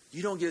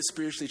 You don't get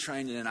spiritually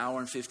trained in an hour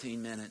and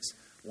 15 minutes,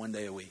 one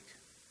day a week.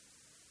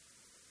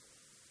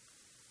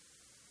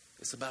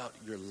 It's about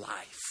your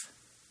life.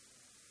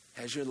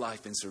 Has your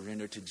life been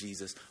surrendered to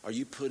Jesus? Are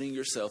you putting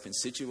yourself in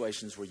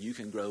situations where you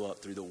can grow up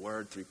through the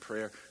Word, through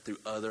prayer, through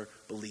other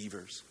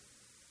believers?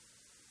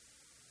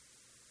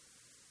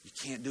 You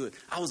can't do it.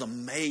 I was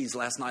amazed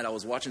last night. I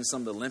was watching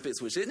some of the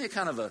Olympics, which isn't it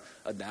kind of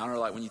a downer?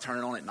 Like when you turn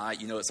it on at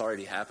night, you know it's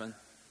already happened.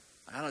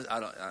 I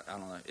don't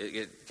know.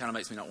 It kind of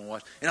makes me not want to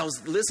watch. And I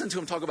was listening to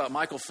him talk about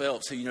Michael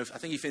Phelps, who, I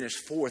think he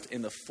finished 4th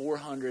in the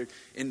 400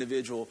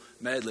 individual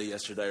medley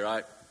yesterday,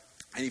 right?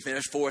 And he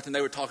finished 4th, and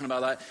they were talking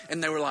about that,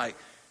 and they were like,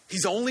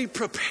 he's only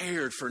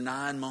prepared for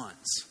 9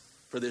 months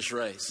for this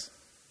race.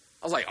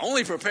 I was like,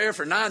 only prepare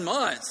for 9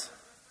 months?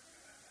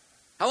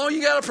 How long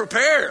you got to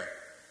prepare?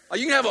 Like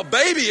you can have a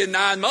baby in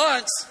 9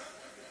 months.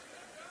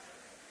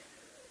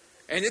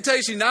 And it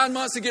takes you 9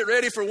 months to get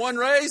ready for one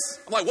race?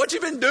 I'm like, what you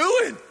been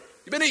doing?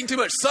 You've been eating too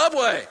much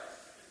Subway.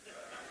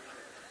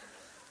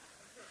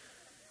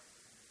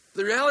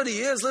 The reality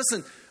is,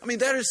 listen,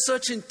 that is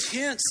such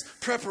intense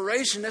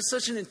preparation. That's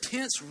such an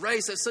intense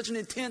race. That's such an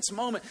intense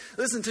moment.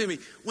 Listen to me.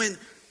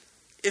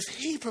 If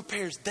he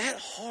prepares that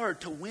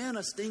hard to win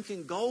a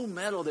stinking gold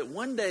medal that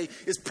one day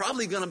is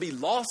probably going to be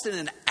lost in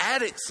an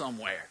attic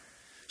somewhere,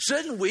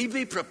 shouldn't we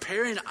be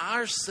preparing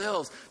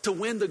ourselves to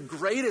win the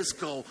greatest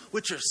goal,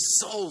 which are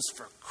souls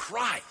for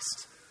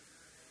Christ?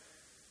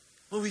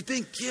 Well, we've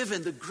been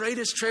given the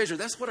greatest treasure.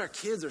 That's what our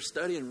kids are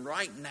studying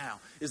right now,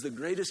 is the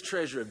greatest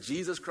treasure of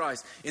Jesus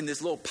Christ in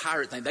this little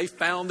pirate thing. They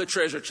found the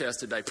treasure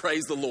chest today.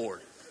 Praise the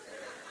Lord.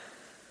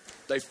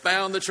 They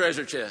found the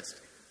treasure chest.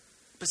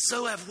 But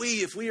so have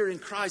we. If we are in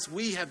Christ,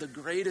 we have the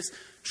greatest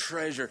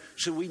treasure.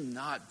 Should we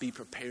not be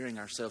preparing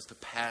ourselves to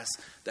pass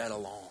that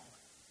along?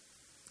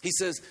 He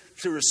says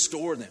to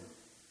restore them.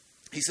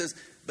 He says,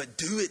 but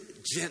do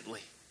it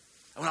gently.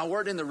 When I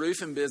worked in the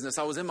roofing business,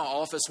 I was in my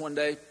office one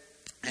day,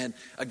 and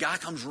a guy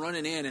comes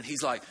running in, and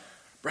he's like,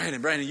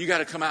 Brandon, you got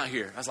to come out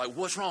here. I was like,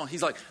 what's wrong?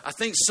 He's like, I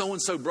think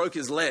so-and-so broke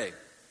his leg.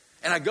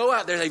 And I go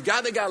out there, they've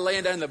got the guy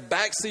laying down in the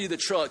back seat of the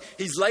truck.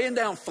 He's laying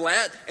down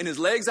flat, and his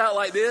leg's out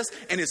like this,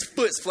 and his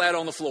foot's flat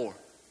on the floor.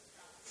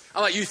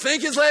 I'm like, you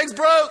think his leg's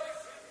broke?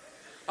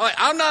 I'm like,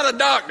 I'm not a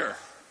doctor,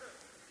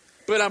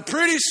 but I'm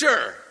pretty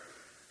sure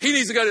he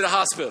needs to go to the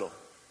hospital.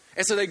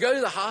 And so they go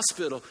to the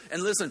hospital,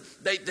 and listen,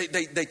 they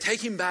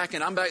take him back,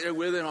 and I'm back there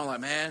with him. I'm like,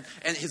 man.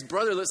 And his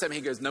brother looks at me,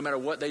 he goes, no matter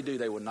what they do,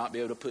 they will not be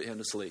able to put him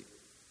to sleep.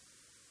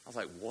 I was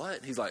like,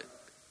 what? He's like,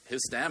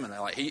 his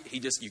stamina, like he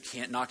just, you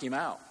can't knock him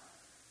out.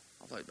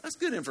 I was like, that's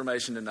good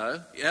information to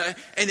know. Yeah.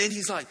 And then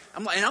he's like,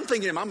 I'm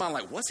thinking in my mind,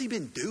 like, what's he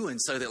been doing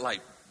so that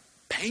like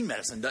pain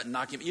medicine doesn't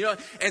knock him,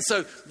 And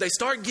so they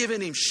start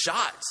giving him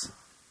shots.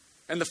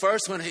 And the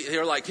first one,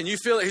 they're like, can you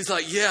feel it? He's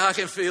like, yeah, I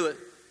can feel it.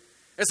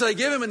 And so they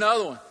give him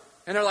another one.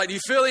 And they're like, do you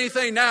feel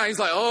anything now? He's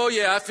like, oh,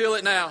 yeah, I feel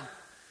it now.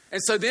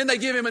 And so then they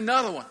give him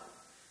another one.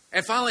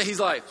 And finally, he's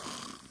like,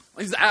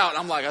 he's out.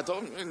 I'm like, I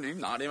told him, you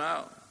knocked him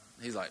out.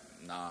 He's like,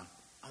 nah.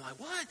 I'm like,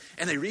 what?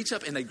 And they reach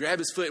up and they grab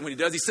his foot. And when he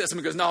does, he sits him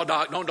and goes, no,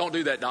 doc, don't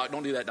do that, doc.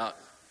 Don't do that, doc.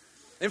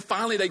 And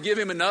finally, they give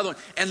him another one.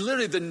 And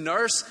literally, the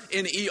nurse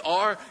in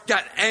ER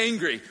got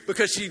angry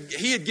because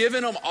he had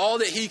given him all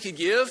that he could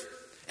give,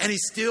 and he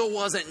still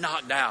wasn't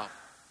knocked out.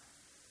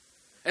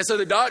 And so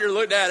the doctor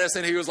looked at us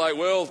and he was like,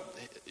 well,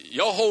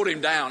 y'all hold him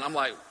down. I'm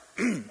like,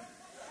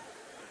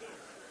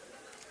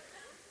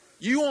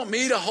 you want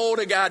me to hold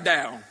a guy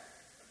down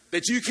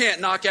that you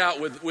can't knock out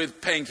with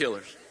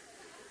painkillers?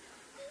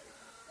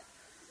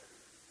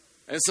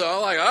 And so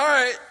I'm like, all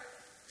right.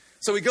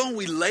 So we go and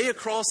we lay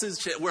across his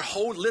chest. We're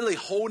literally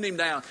holding him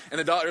down. And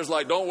the doctor's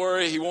like, don't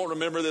worry, he won't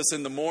remember this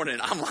in the morning.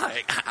 I'm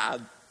like, I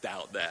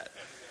doubt that.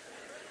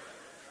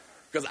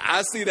 Because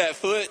I see that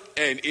foot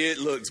and it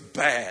looks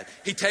bad.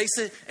 He takes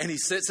it and he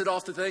sits it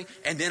off the thing.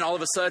 And then all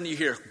of a sudden you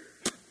hear,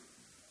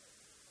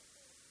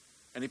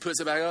 and he puts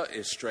it back up.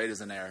 It's straight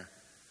as an arrow.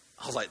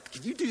 I was like,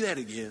 can you do that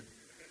again?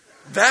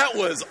 That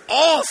was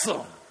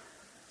awesome.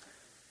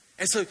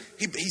 And so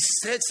he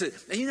sets it.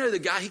 And the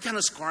guy, he kind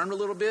of squirmed a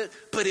little bit,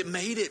 but it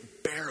made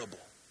it bearable.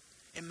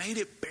 It made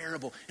it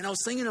bearable. And I was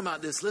thinking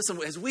about this.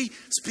 Listen, as we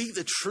speak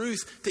the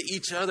truth to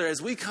each other,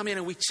 as we come in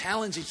and we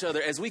challenge each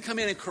other, as we come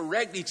in and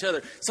correct each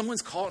other,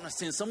 someone's caught in a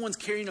sin, someone's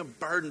carrying a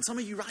burden. Some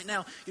of you right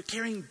now, you're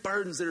carrying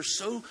burdens that are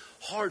so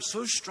hard,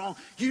 so strong.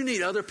 You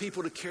need other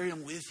people to carry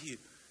them with you.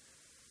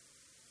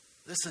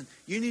 Listen,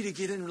 you need to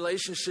get in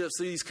relationships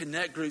through these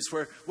connect groups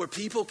where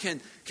people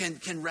can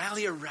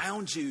rally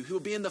around you, who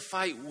will be in the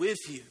fight with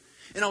you.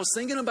 And I was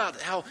thinking about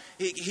how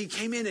he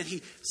came in and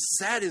he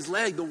sat his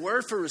leg. The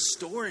word for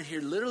restore in here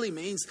literally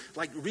means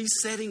like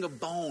resetting a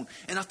bone.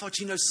 And I thought,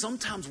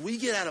 sometimes we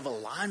get out of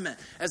alignment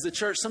as the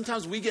church.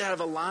 Sometimes we get out of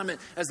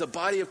alignment as the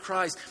body of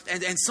Christ.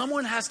 And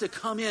someone has to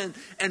come in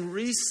and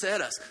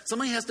reset us.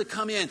 Somebody has to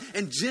come in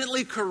and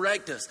gently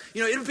correct us.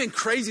 It would have been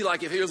crazy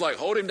like if he was like,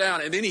 hold him down,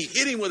 and then he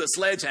hit him with a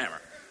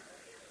sledgehammer.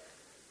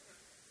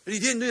 But he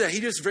didn't do that. He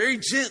just very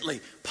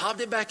gently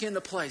popped it back into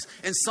place.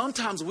 And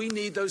sometimes we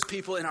need those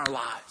people in our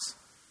lives.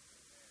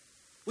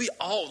 We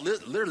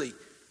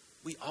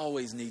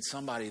always need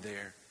somebody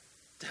there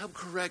to help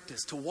correct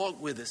us, to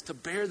walk with us, to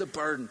bear the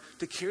burden,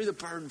 to carry the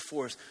burden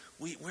for us.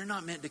 We're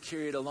not meant to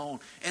carry it alone.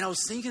 And I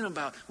was thinking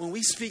about when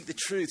we speak the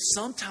truth,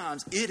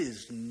 sometimes it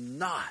is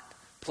not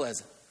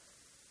pleasant.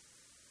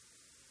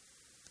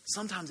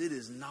 Sometimes it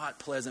is not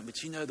pleasant, but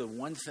the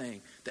one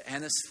thing, the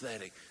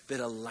anesthetic that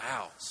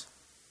allows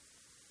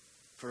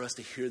for us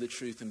to hear the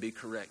truth and be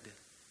corrected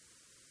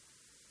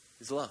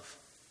is love.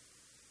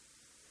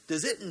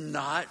 Does it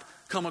not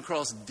come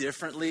across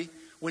differently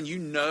when you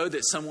know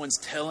that someone's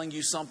telling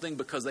you something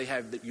because they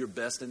have your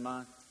best in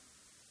mind?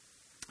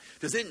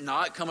 Does it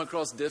not come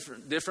across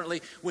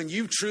differently when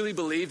you truly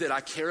believe that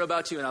I care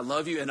about you and I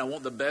love you and I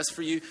want the best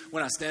for you?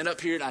 When I stand up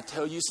here and I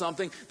tell you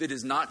something that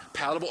is not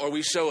palatable, or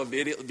we show a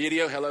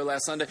video, hello,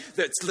 last Sunday,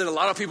 that a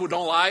lot of people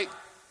don't like.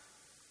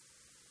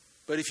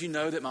 But if you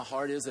know that my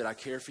heart is that I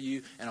care for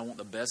you and I want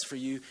the best for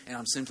you, and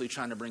I'm simply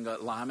trying to bring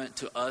alignment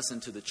to us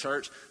and to the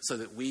church so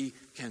that we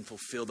can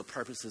fulfill the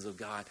purposes of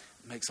God,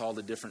 it makes all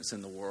the difference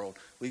in the world.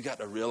 We've got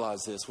to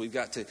realize this. We've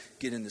got to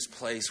get in this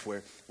place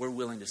where we're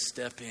willing to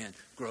step in,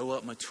 grow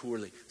up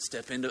maturely,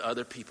 step into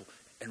other people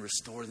and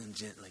restore them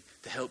gently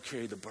to help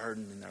carry the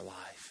burden in their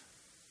life,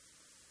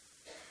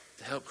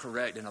 to help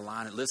correct and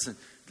align it. Listen,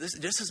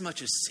 just as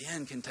much as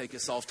sin can take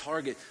us off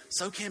target,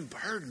 so can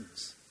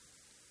burdens.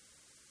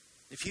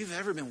 If you've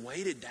ever been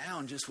weighted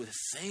down just with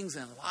things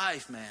in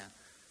life, man,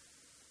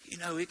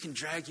 it can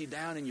drag you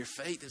down in your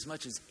faith as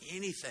much as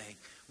anything.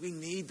 We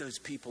need those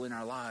people in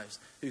our lives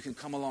who can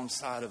come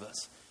alongside of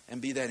us and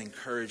be that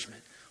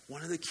encouragement.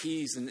 One of the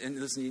keys, and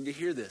listen, you need to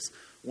hear this,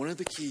 one of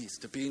the keys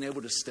to being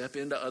able to step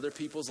into other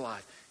people's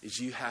life is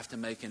you have to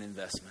make an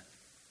investment.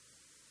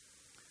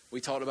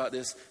 We talked about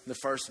this in the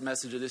first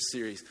message of this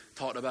series,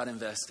 talked about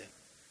investing.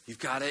 You've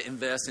got to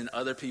invest in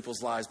other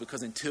people's lives,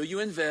 because until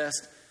you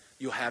invest,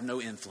 you'll have no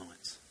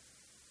influence.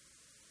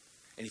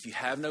 And if you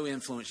have no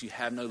influence, you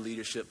have no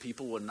leadership.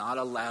 People will not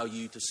allow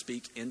you to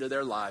speak into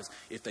their lives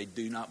if they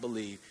do not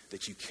believe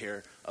that you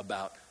care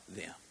about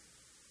them.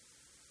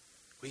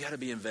 We got to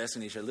be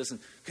investing in each other. Listen,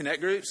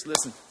 connect groups,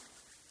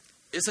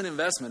 it's an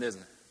investment,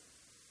 isn't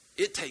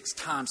it? It takes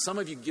time. Some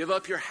of you give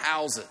up your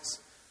houses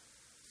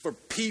for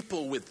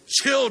people with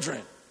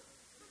children.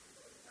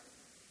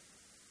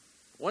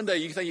 One day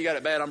you think you got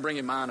it bad, I'm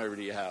bringing mine over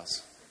to your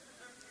house.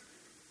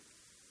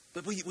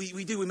 But we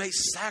make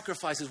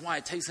sacrifices. Why?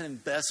 It takes an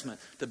investment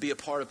to be a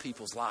part of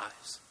people's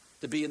lives.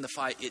 To be in the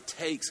fight, it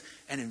takes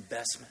an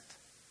investment.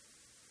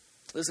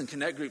 Listen,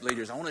 Connect Group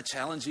leaders, I want to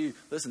challenge you.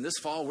 Listen, this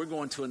fall we're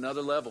going to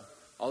another level.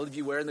 All of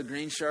you wearing the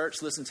green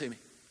shirts, listen to me.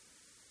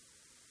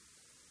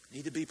 We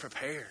need to be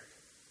prepared.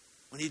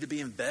 We need to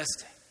be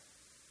investing.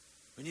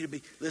 We need to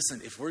be,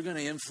 listen, if we're going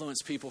to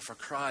influence people for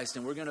Christ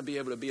and we're going to be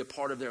able to be a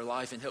part of their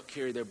life and help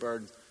carry their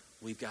burdens,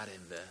 we've got to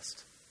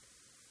invest.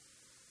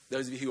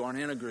 Those of you who aren't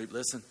in a group,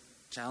 listen,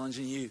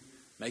 challenging you.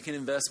 Make an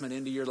investment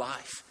into your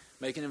life.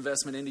 Make an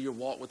investment into your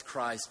walk with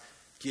Christ.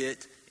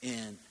 Get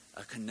in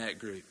a Connect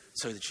group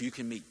so that you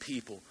can meet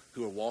people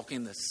who are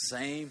walking the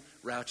same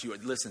route you are.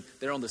 Listen,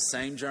 they're on the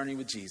same journey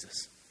with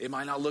Jesus. It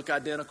might not look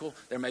identical.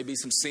 There may be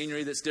some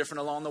scenery that's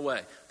different along the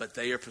way, but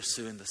they are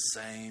pursuing the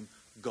same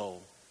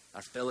goal.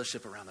 Our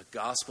fellowship around the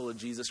gospel of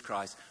Jesus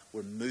Christ.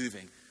 We're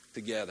moving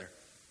together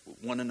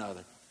with one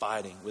another,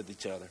 fighting with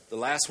each other. The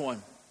last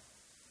one,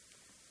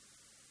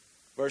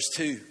 verse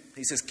 2,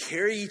 he says,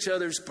 carry each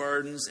other's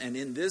burdens, and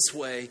in this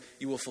way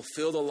you will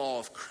fulfill the law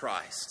of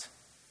Christ.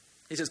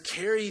 He says,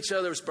 carry each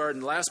other's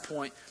burden. The last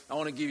point I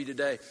want to give you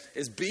today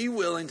is be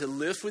willing to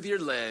lift with your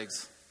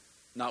legs,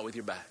 not with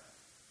your back.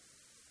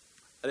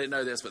 I didn't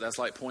know this, but that's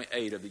like point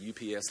 8 of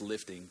the UPS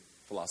lifting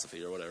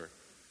philosophy or whatever.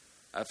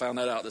 I found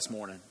that out this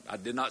morning. I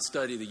did not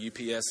study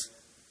the UPS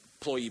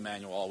employee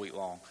manual all week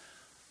long.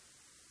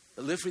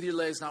 But lift with your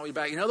legs, not with your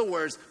back. In other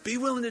words, be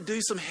willing to do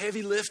some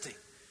heavy lifting.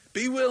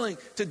 Be willing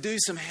to do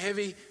some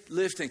heavy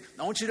lifting.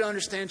 I want you to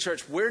understand,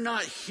 church, we're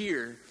not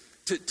here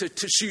to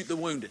shoot the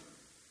wounded.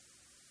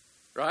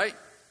 Right?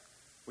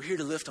 We're here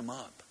to lift them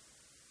up.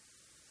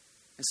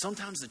 And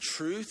sometimes the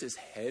truth is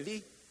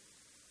heavy.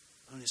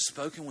 When it's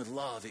spoken with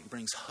love, it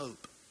brings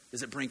hope.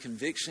 Does it bring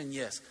conviction?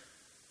 Yes.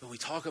 But we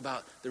talk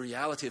about the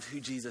reality of who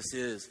Jesus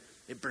is.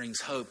 It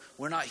brings hope.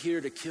 We're not here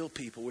to kill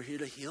people. We're here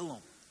to heal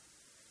them.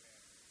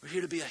 We're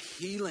here to be a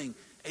healing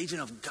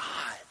agent of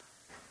God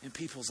in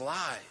people's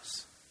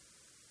lives.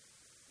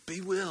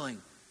 Be willing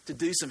to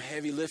do some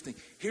heavy lifting.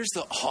 Here's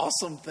the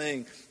awesome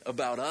thing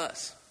about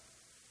us.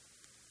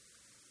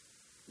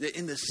 That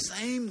in the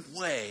same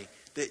way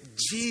that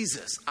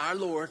Jesus, our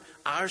Lord,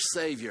 our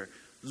Savior,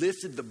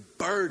 lifted the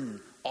burden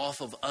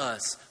off of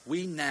us,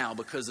 we now,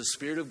 because the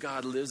Spirit of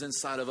God lives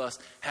inside of us,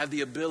 have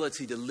the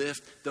ability to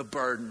lift the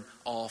burden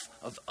off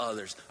of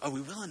others. Are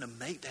we willing to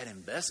make that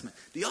investment?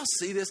 Do y'all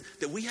see this?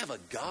 That we have a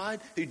God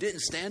who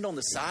didn't stand on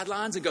the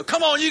sidelines and go,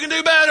 come on, you can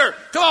do better.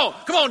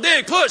 Come on,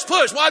 dig, push,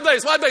 wide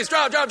base,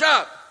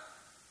 drive.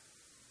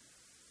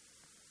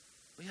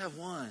 We have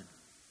one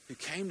who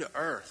came to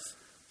earth,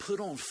 put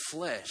on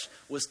flesh,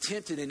 was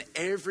tempted in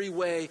every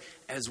way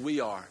as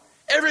we are.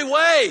 Every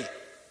way!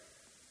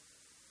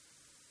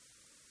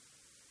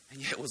 And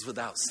yet was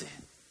without sin.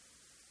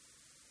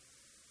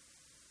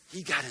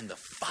 He got in the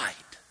fight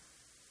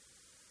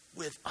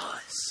with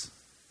us.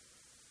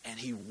 And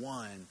he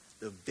won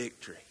the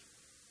victory.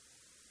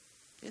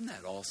 Isn't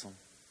that awesome?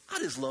 I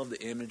just love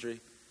the imagery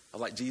of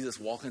like Jesus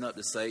walking up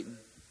to Satan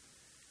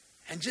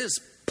and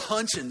just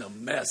punching the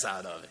mess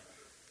out of it.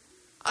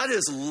 I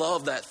just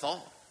love that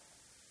thought.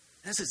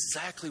 That's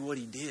exactly what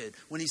he did.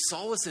 When he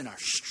saw us in our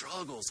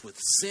struggles with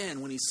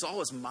sin, when he saw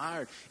us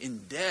mired in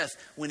death,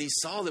 when he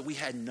saw that we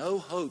had no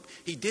hope,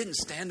 he didn't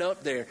stand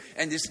up there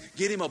and just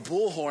get him a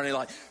bullhorn and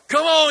like,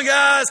 come on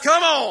guys,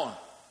 come on.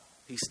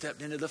 He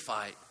stepped into the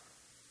fight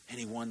and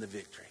he won the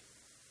victory.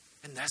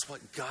 And that's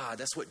what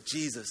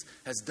Jesus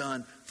has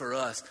done for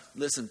us.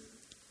 Listen,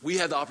 we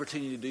have the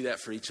opportunity to do that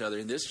for each other.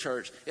 In this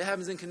church, it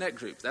happens in Connect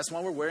groups. That's why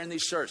we're wearing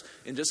these shirts.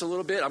 In just a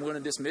little bit, I'm going to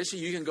dismiss you.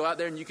 You can go out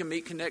there and you can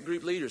meet Connect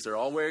group leaders. They're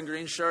all wearing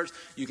green shirts.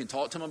 You can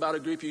talk to them about a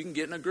group. You can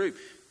get in a group.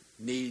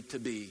 Need to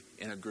be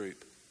in a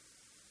group.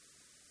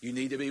 You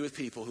need to be with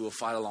people who will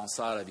fight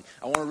alongside of you.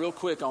 I want to real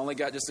quick, I only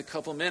got just a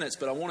couple of minutes,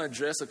 but I want to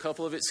address a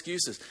couple of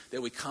excuses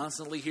that we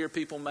constantly hear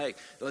people make.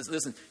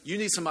 Listen, you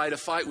need somebody to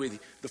fight with you.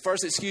 The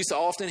first excuse I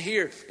often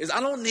hear is,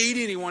 I don't need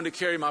anyone to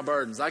carry my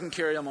burdens. I can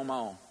carry them on my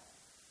own.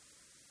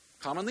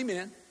 Commonly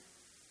men.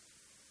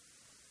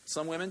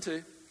 Some women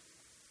too.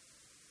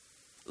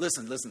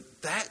 Listen.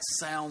 That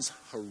sounds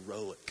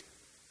heroic,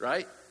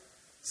 right?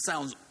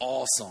 Sounds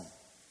awesome.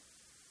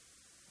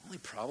 Only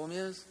problem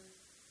is,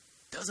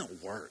 it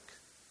doesn't work.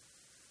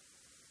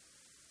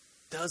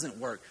 Doesn't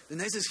work. The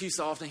next excuse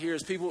I often hear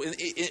is people,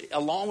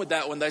 along with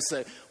that one, they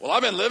say, well,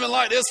 I've been living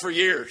like this for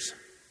years.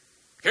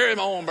 Carrying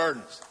my own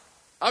burdens.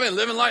 I've been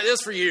living like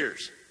this for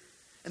years.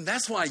 And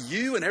that's why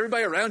you and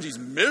everybody around you is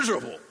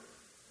miserable.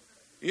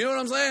 You know what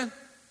I'm saying?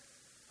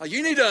 Like,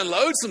 you need to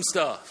unload some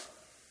stuff.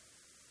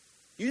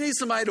 You need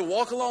somebody to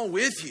walk along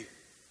with you.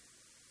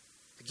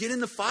 To get in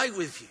the fight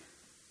with you.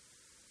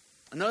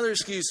 Another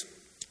excuse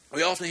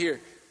we often hear,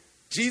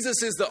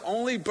 Jesus is the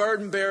only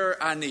burden bearer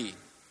I need.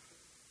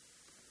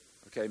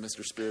 Okay,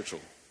 Mr. Spiritual.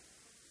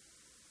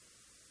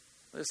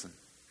 Listen,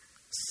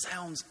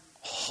 sounds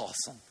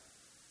awesome.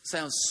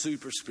 Sounds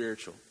super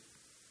spiritual.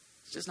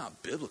 It's just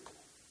not biblical.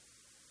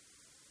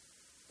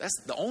 That's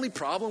the only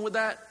problem with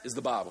that is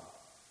the Bible.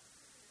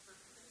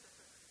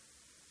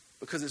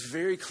 Because it's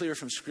very clear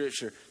from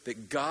Scripture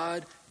that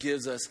God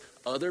gives us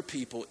other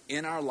people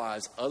in our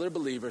lives, other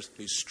believers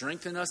who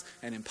strengthen us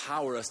and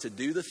empower us to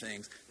do the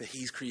things that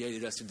He's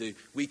created us to do.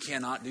 We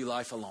cannot do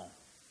life alone.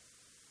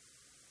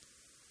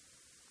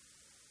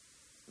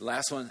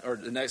 Last one, or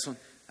the next one.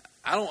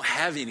 I don't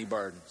have any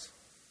burdens.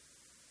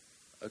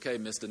 Okay,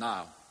 Miss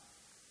Denial.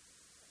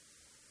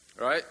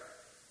 Right?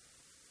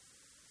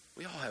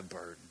 We all have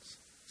burdens.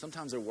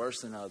 Sometimes they're worse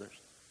than others.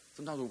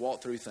 Sometimes we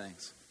walk through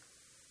things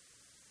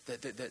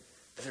that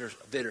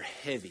are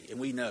heavy, and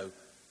we know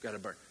we've got a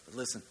burden. But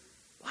listen,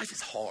 life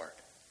is hard.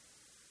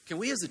 Can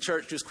we as a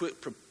church just quit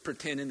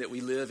pretending that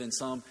we live in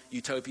some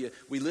utopia?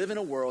 We live in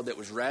a world that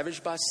was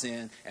ravaged by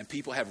sin, and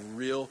people have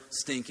real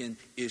stinking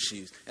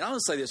issues. And I'm going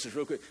to say this just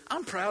real quick.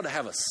 I'm proud to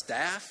have a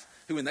staff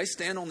who, when they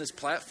stand on this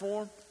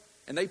platform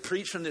and they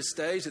preach from this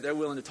stage, that they're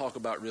willing to talk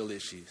about real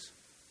issues.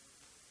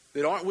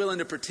 That aren't willing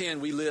to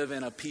pretend we live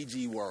in a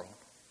PG world.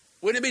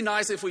 Wouldn't it be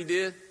nice if we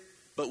did?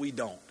 But we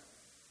don't.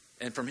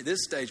 And from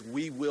this stage,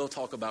 we will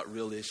talk about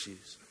real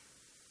issues.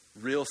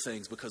 Real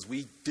things, because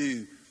we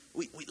do.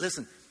 We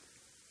listen,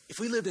 if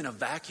we lived in a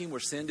vacuum where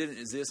sin didn't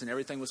exist and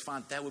everything was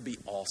fine, that would be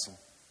awesome.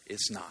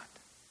 It's not.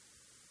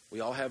 We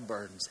all have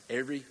burdens.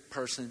 Every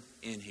person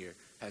in here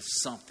has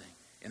something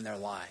in their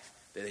life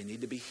that they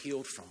need to be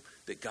healed from,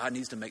 that God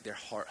needs to make their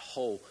heart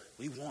whole.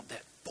 We want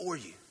that for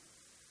you.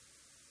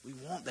 We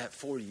want that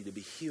for you, to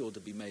be healed, to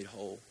be made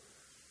whole.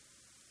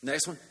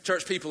 Next one,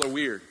 church people are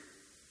weird.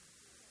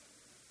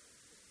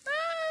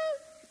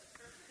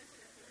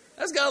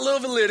 That's got a little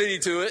validity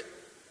to it,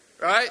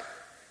 right?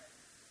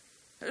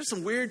 There's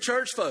some weird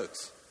church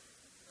folks.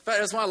 In fact,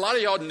 that's why a lot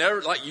of y'all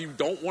you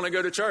don't want to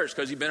go to church,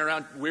 because you've been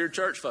around weird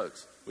church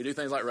folks. We do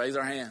things like raise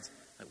our hands.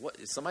 Like, what?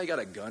 Has somebody got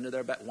a gun to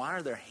their back? Why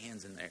are their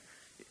hands in there?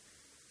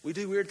 We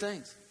do weird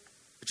things.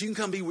 But you can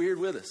come be weird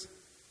with us.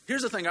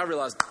 Here's the thing I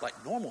realized,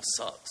 normal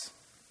sucks.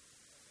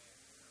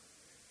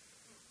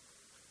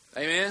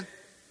 Amen?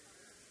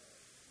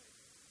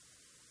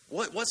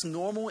 What's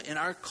normal in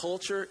our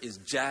culture is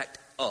jacked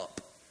up.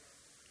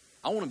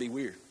 I want to be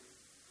weird.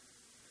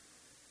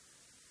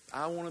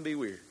 I want to be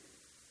weird.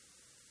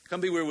 Come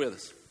be weird with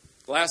us.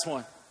 Last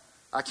one.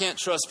 I can't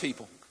trust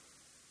people.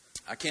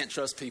 I can't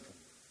trust people.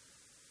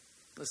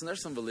 Listen,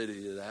 there's some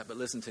validity to that, but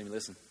listen to me,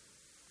 listen.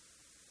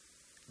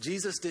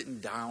 Jesus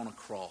didn't die on a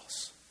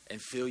cross and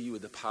fill you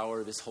with the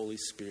power of His Holy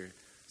Spirit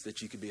so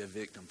that you could be a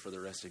victim for the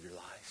rest of your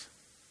life.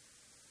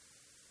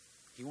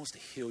 He wants to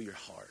heal your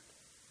heart.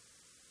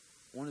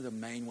 One of the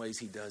main ways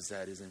He does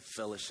that is in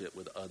fellowship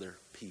with other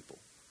people.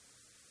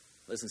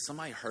 Listen,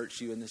 somebody hurts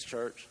you in this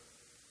church.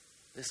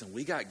 Listen,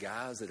 we got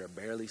guys that are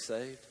barely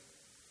saved.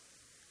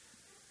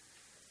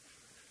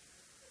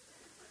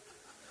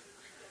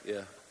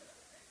 Yeah.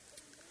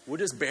 We'll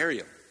just bury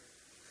them.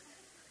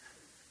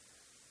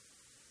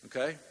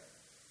 Okay?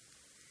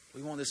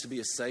 We want this to be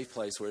a safe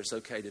place where it's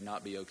okay to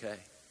not be okay.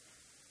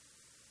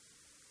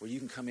 Where you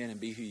can come in and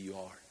be who you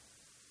are.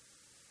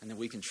 And then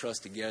we can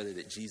trust together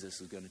that Jesus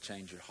is going to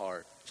change your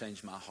heart,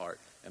 change my heart,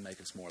 and make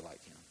us more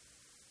like Him.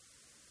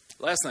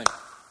 Last thing,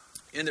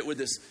 end it with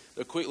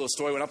a quick little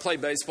story. When I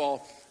played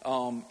baseball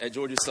at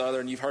Georgia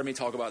Southern, you've heard me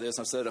talk about this.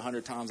 I've said it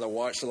 100 times. I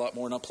watched a lot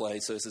more than I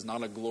played, so this is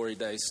not a glory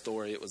days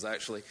story. It was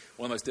actually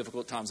one of the most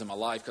difficult times in my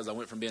life, because I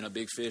went from being a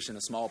big fish in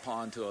a small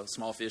pond to a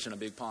small fish in a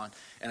big pond,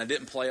 and I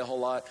didn't play a whole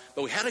lot.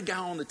 But we had a guy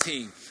on the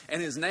team,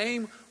 and his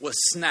name was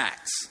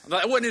Snacks.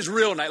 That wasn't his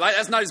real name.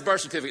 That's not his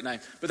birth certificate name,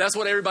 but that's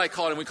what everybody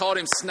called him. We called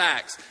him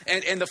Snacks.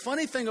 And the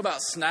funny thing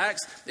about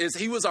Snacks is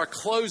he was our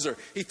closer.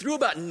 He threw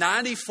about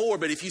 94,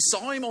 but if you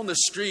saw him on the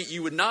street,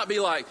 you would not be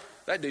like,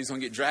 that dude's going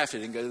to get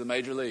drafted and go to the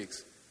major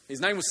leagues. His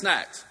name was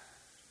Snacks.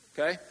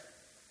 Okay?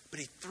 But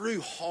he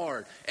threw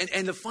hard.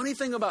 And the funny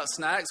thing about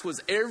Snacks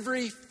was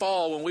every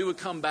fall when we would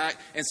come back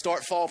and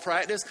start fall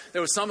practice,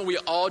 there was something we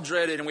all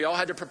dreaded, and we all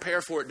had to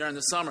prepare for it during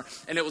the summer.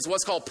 And it was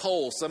what's called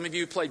poles. Some of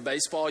you played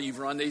baseball, you've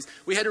run these.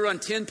 We had to run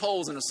 10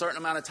 poles in a certain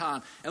amount of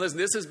time. And listen,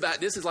 this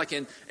is like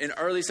in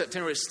early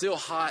September. It's still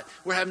hot.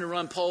 We're having to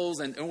run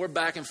poles, and we're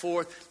back and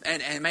forth.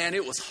 And man,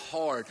 it was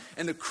hard.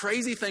 And the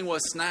crazy thing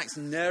was Snacks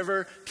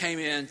never came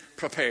in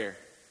prepared.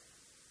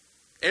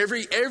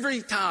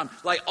 Every time,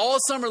 all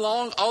summer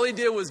long, all he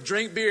did was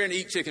drink beer and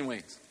eat chicken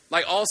wings.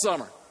 All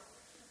summer.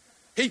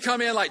 He'd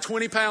come in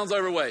 20 pounds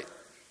overweight.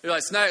 He'd be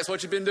like, Snacks,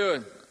 what you been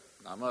doing?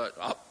 Not much,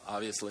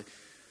 obviously.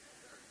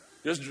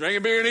 Just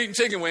drinking beer and eating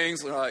chicken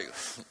wings. We're like,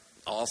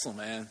 awesome,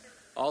 man.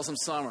 Awesome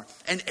summer.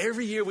 And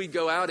every year we'd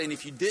go out, and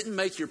if you didn't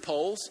make your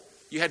poles,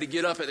 you had to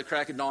get up at the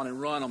crack of dawn and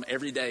run them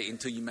every day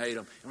until you made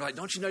them. And we're like,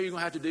 don't you know you're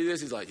going to have to do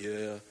this? He's like,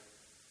 yeah.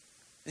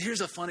 And here's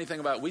the funny thing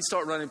about it. We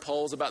start running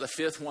poles. About the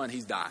fifth one,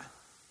 he's dying.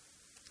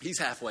 He's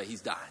halfway.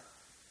 He's dying.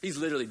 He's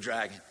literally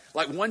dragging.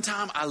 One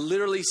time, I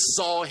literally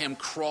saw him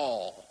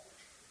crawl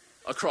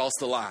across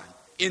the line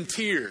in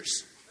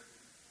tears,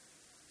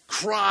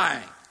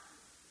 crying.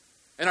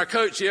 And our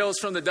coach yells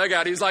from the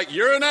dugout. He's like,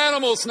 "You're an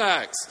animal,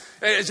 Snacks."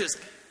 And it's just,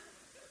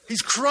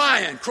 he's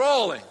crying,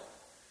 crawling.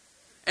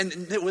 And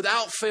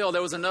without fail,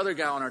 there was another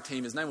guy on our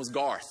team. His name was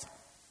Garth.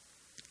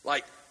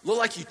 Like, looked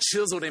like you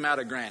chiseled him out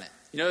of granite.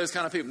 You know, those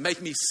kind of people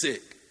make me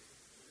sick.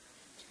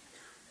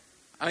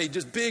 I mean,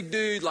 just big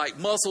dude, like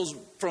muscles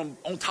from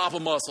on top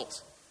of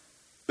muscles.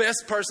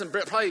 Best person,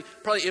 probably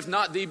if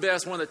not the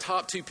best, one of the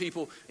top 2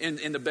 people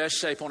in the best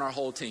shape on our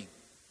whole team.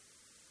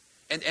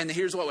 And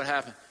here's what would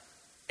happen.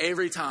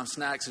 Every time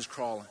Snacks is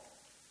crawling,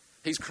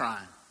 he's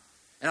crying.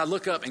 And I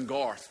look up and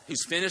Garth,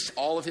 who's finished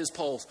all of his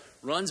poles,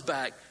 runs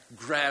back,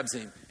 grabs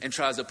him, and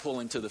tries to pull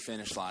him to the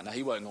finish line. Now,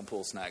 he wasn't going to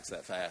pull Snacks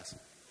that fast.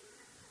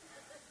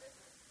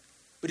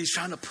 But he's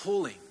trying to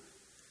pull him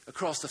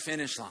across the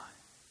finish line.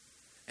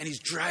 And he's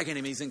dragging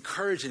him, he's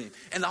encouraging him.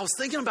 And I was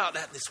thinking about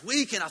that this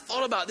week, and I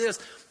thought about this.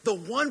 The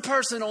one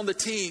person on the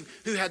team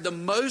who had the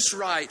most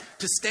right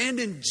to stand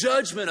in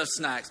judgment of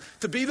Snacks,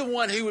 to be the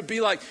one who would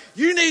be like,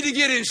 you need to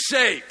get in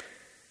shape.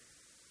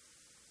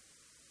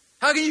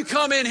 How can you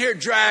come in here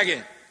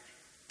dragging?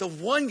 The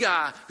one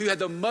guy who had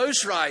the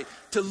most right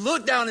to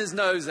look down his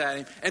nose at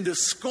him and to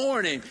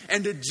scorn him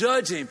and to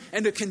judge him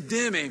and to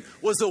condemn him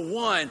was the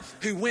one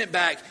who went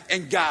back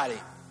and got him.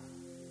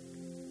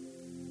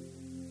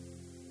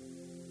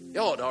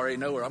 Y'all already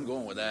know where I'm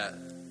going with that.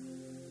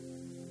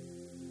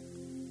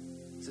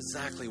 It's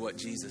exactly what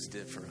Jesus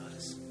did for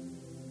us.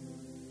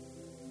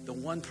 The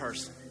one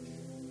person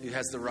who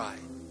has the right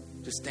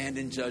to stand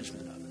in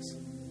judgment of us.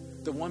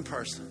 The one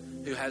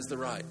person who has the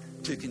right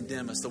to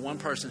condemn us. The one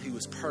person who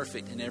was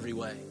perfect in every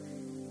way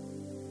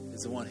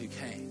is the one who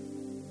came.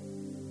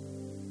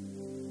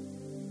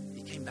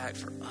 He came back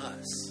for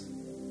us.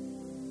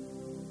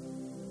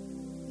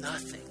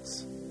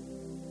 Nothings.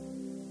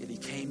 Yet he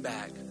came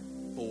back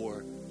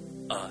for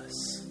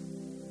us.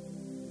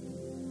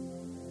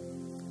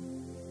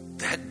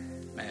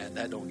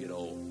 That don't get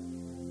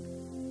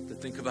old. To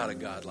think about a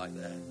God like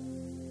that.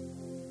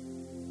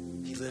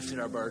 He lifted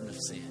our burden of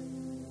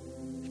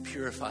sin. He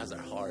purifies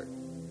our heart.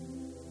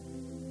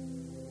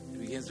 He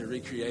begins to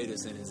recreate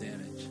us in his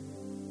image.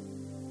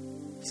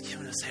 He's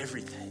given us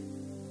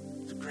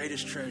everything. It's the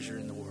greatest treasure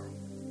in the world.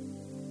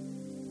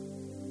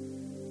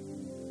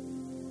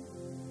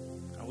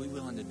 Are we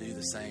willing to do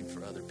the same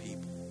for other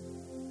people?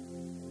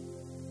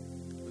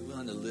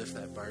 To lift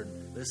that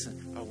burden.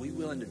 Listen, are we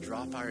willing to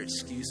drop our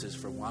excuses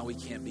for why we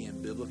can't be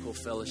in biblical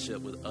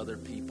fellowship with other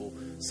people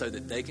so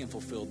that they can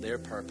fulfill their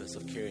purpose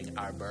of carrying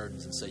our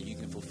burdens and so you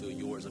can fulfill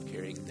yours of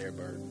carrying their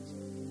burdens?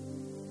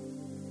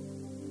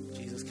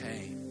 Jesus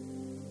came.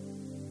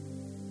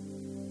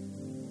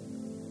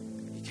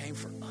 He came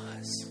for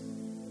us.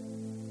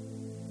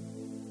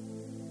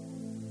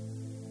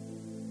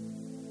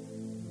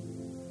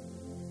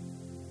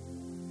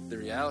 The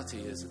reality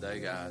is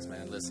today, guys,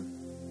 man, listen.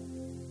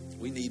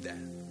 We need that.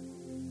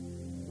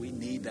 We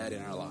need that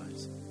in our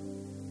lives.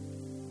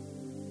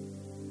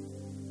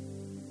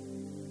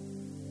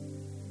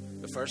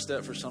 The first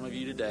step for some of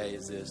you today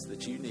is this,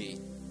 that you need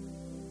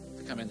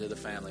to come into the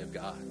family of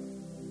God.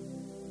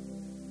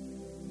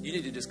 You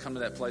need to just come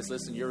to that place.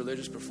 Listen, your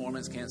religious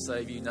performance can't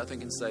save you. Nothing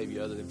can save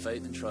you other than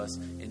faith and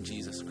trust in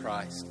Jesus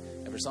Christ.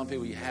 And for some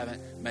people, you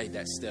haven't made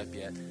that step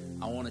yet.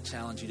 I want to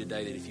challenge you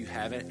today that if you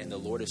haven't and the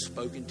Lord has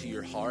spoken to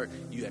your heart,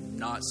 you have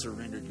not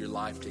surrendered your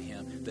life to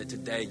him, that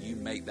today you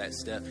make that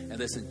step. And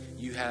listen,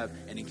 you have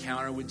an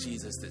encounter with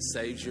Jesus that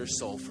saves your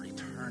soul for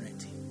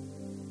eternity.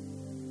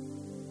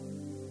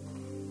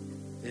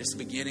 It's the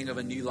beginning of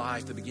a new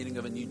life, the beginning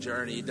of a new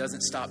journey. It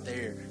doesn't stop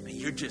there. I mean,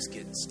 you're just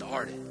getting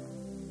started.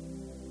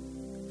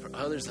 For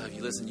others of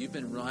you, listen, you've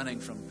been running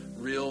from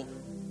real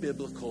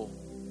biblical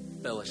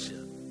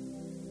fellowship.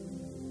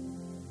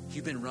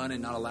 You've been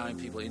running, not allowing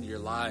people into your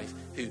life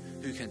who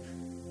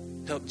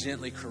can help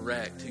gently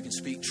correct, who can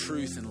speak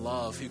truth and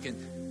love, who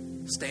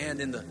can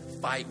stand in the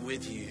fight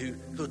with you,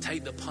 who'll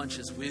take the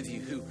punches with you,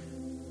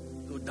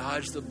 who'll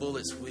dodge the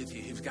bullets with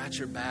you, who've got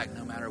your back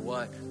no matter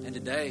what. And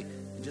today,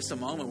 in just a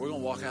moment, we're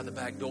going to walk out the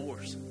back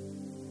doors.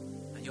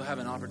 And you'll have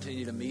an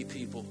opportunity to meet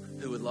people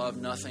who would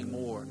love nothing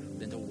more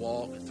than to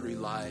walk through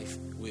life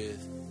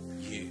with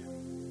you.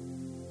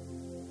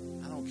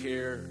 I don't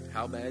care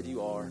how bad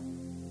you are.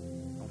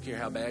 I don't care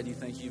how bad you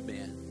think you've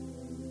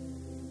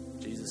been.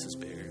 Jesus is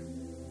bigger.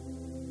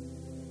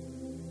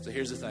 So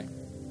here's the thing.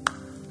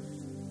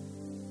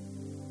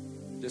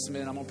 Just a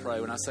minute, I'm going to pray.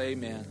 When I say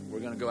amen, we're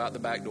going to go out the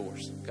back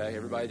doors. Okay?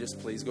 Everybody just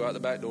please go out the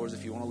back doors.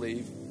 If you want to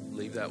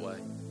leave that way.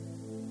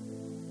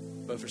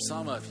 But for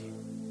some of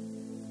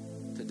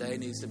you, today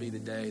needs to be the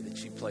day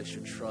that you place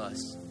your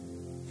trust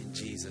in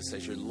Jesus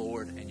as your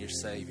Lord and your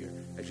Savior,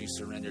 as you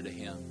surrender to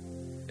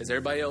Him. As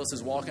everybody else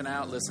is walking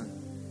out, listen,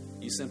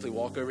 you simply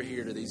walk over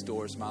here to these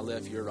doors, my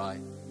left, your right.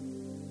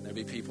 There'll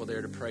be people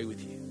there to pray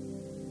with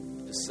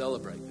you, to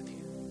celebrate with you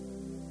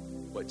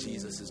what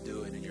Jesus is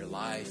doing in your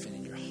life and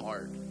in your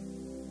heart.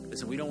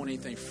 Listen, we don't want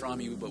anything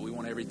from you, but we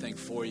want everything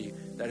for you.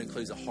 That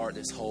includes a heart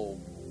that's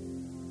whole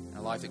and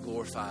a life that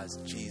glorifies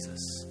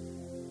Jesus,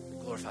 that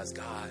glorifies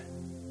God.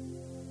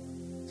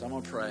 So I'm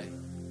going to pray.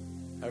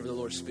 However the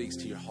Lord speaks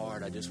to your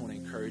heart, I just want to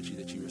encourage you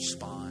that you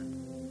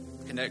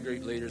respond. Connect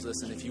group leaders,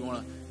 listen, if you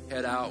want to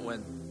head out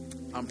when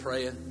I'm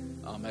praying,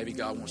 maybe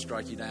God won't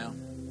strike you down.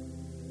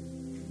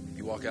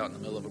 walk out in the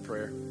middle of a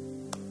prayer.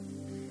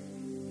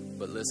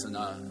 But listen,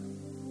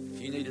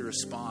 if you need to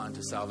respond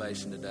to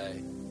salvation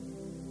today,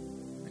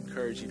 I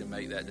encourage you to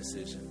make that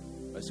decision.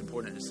 Most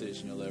important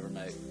decision you'll ever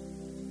make.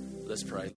 Let's pray.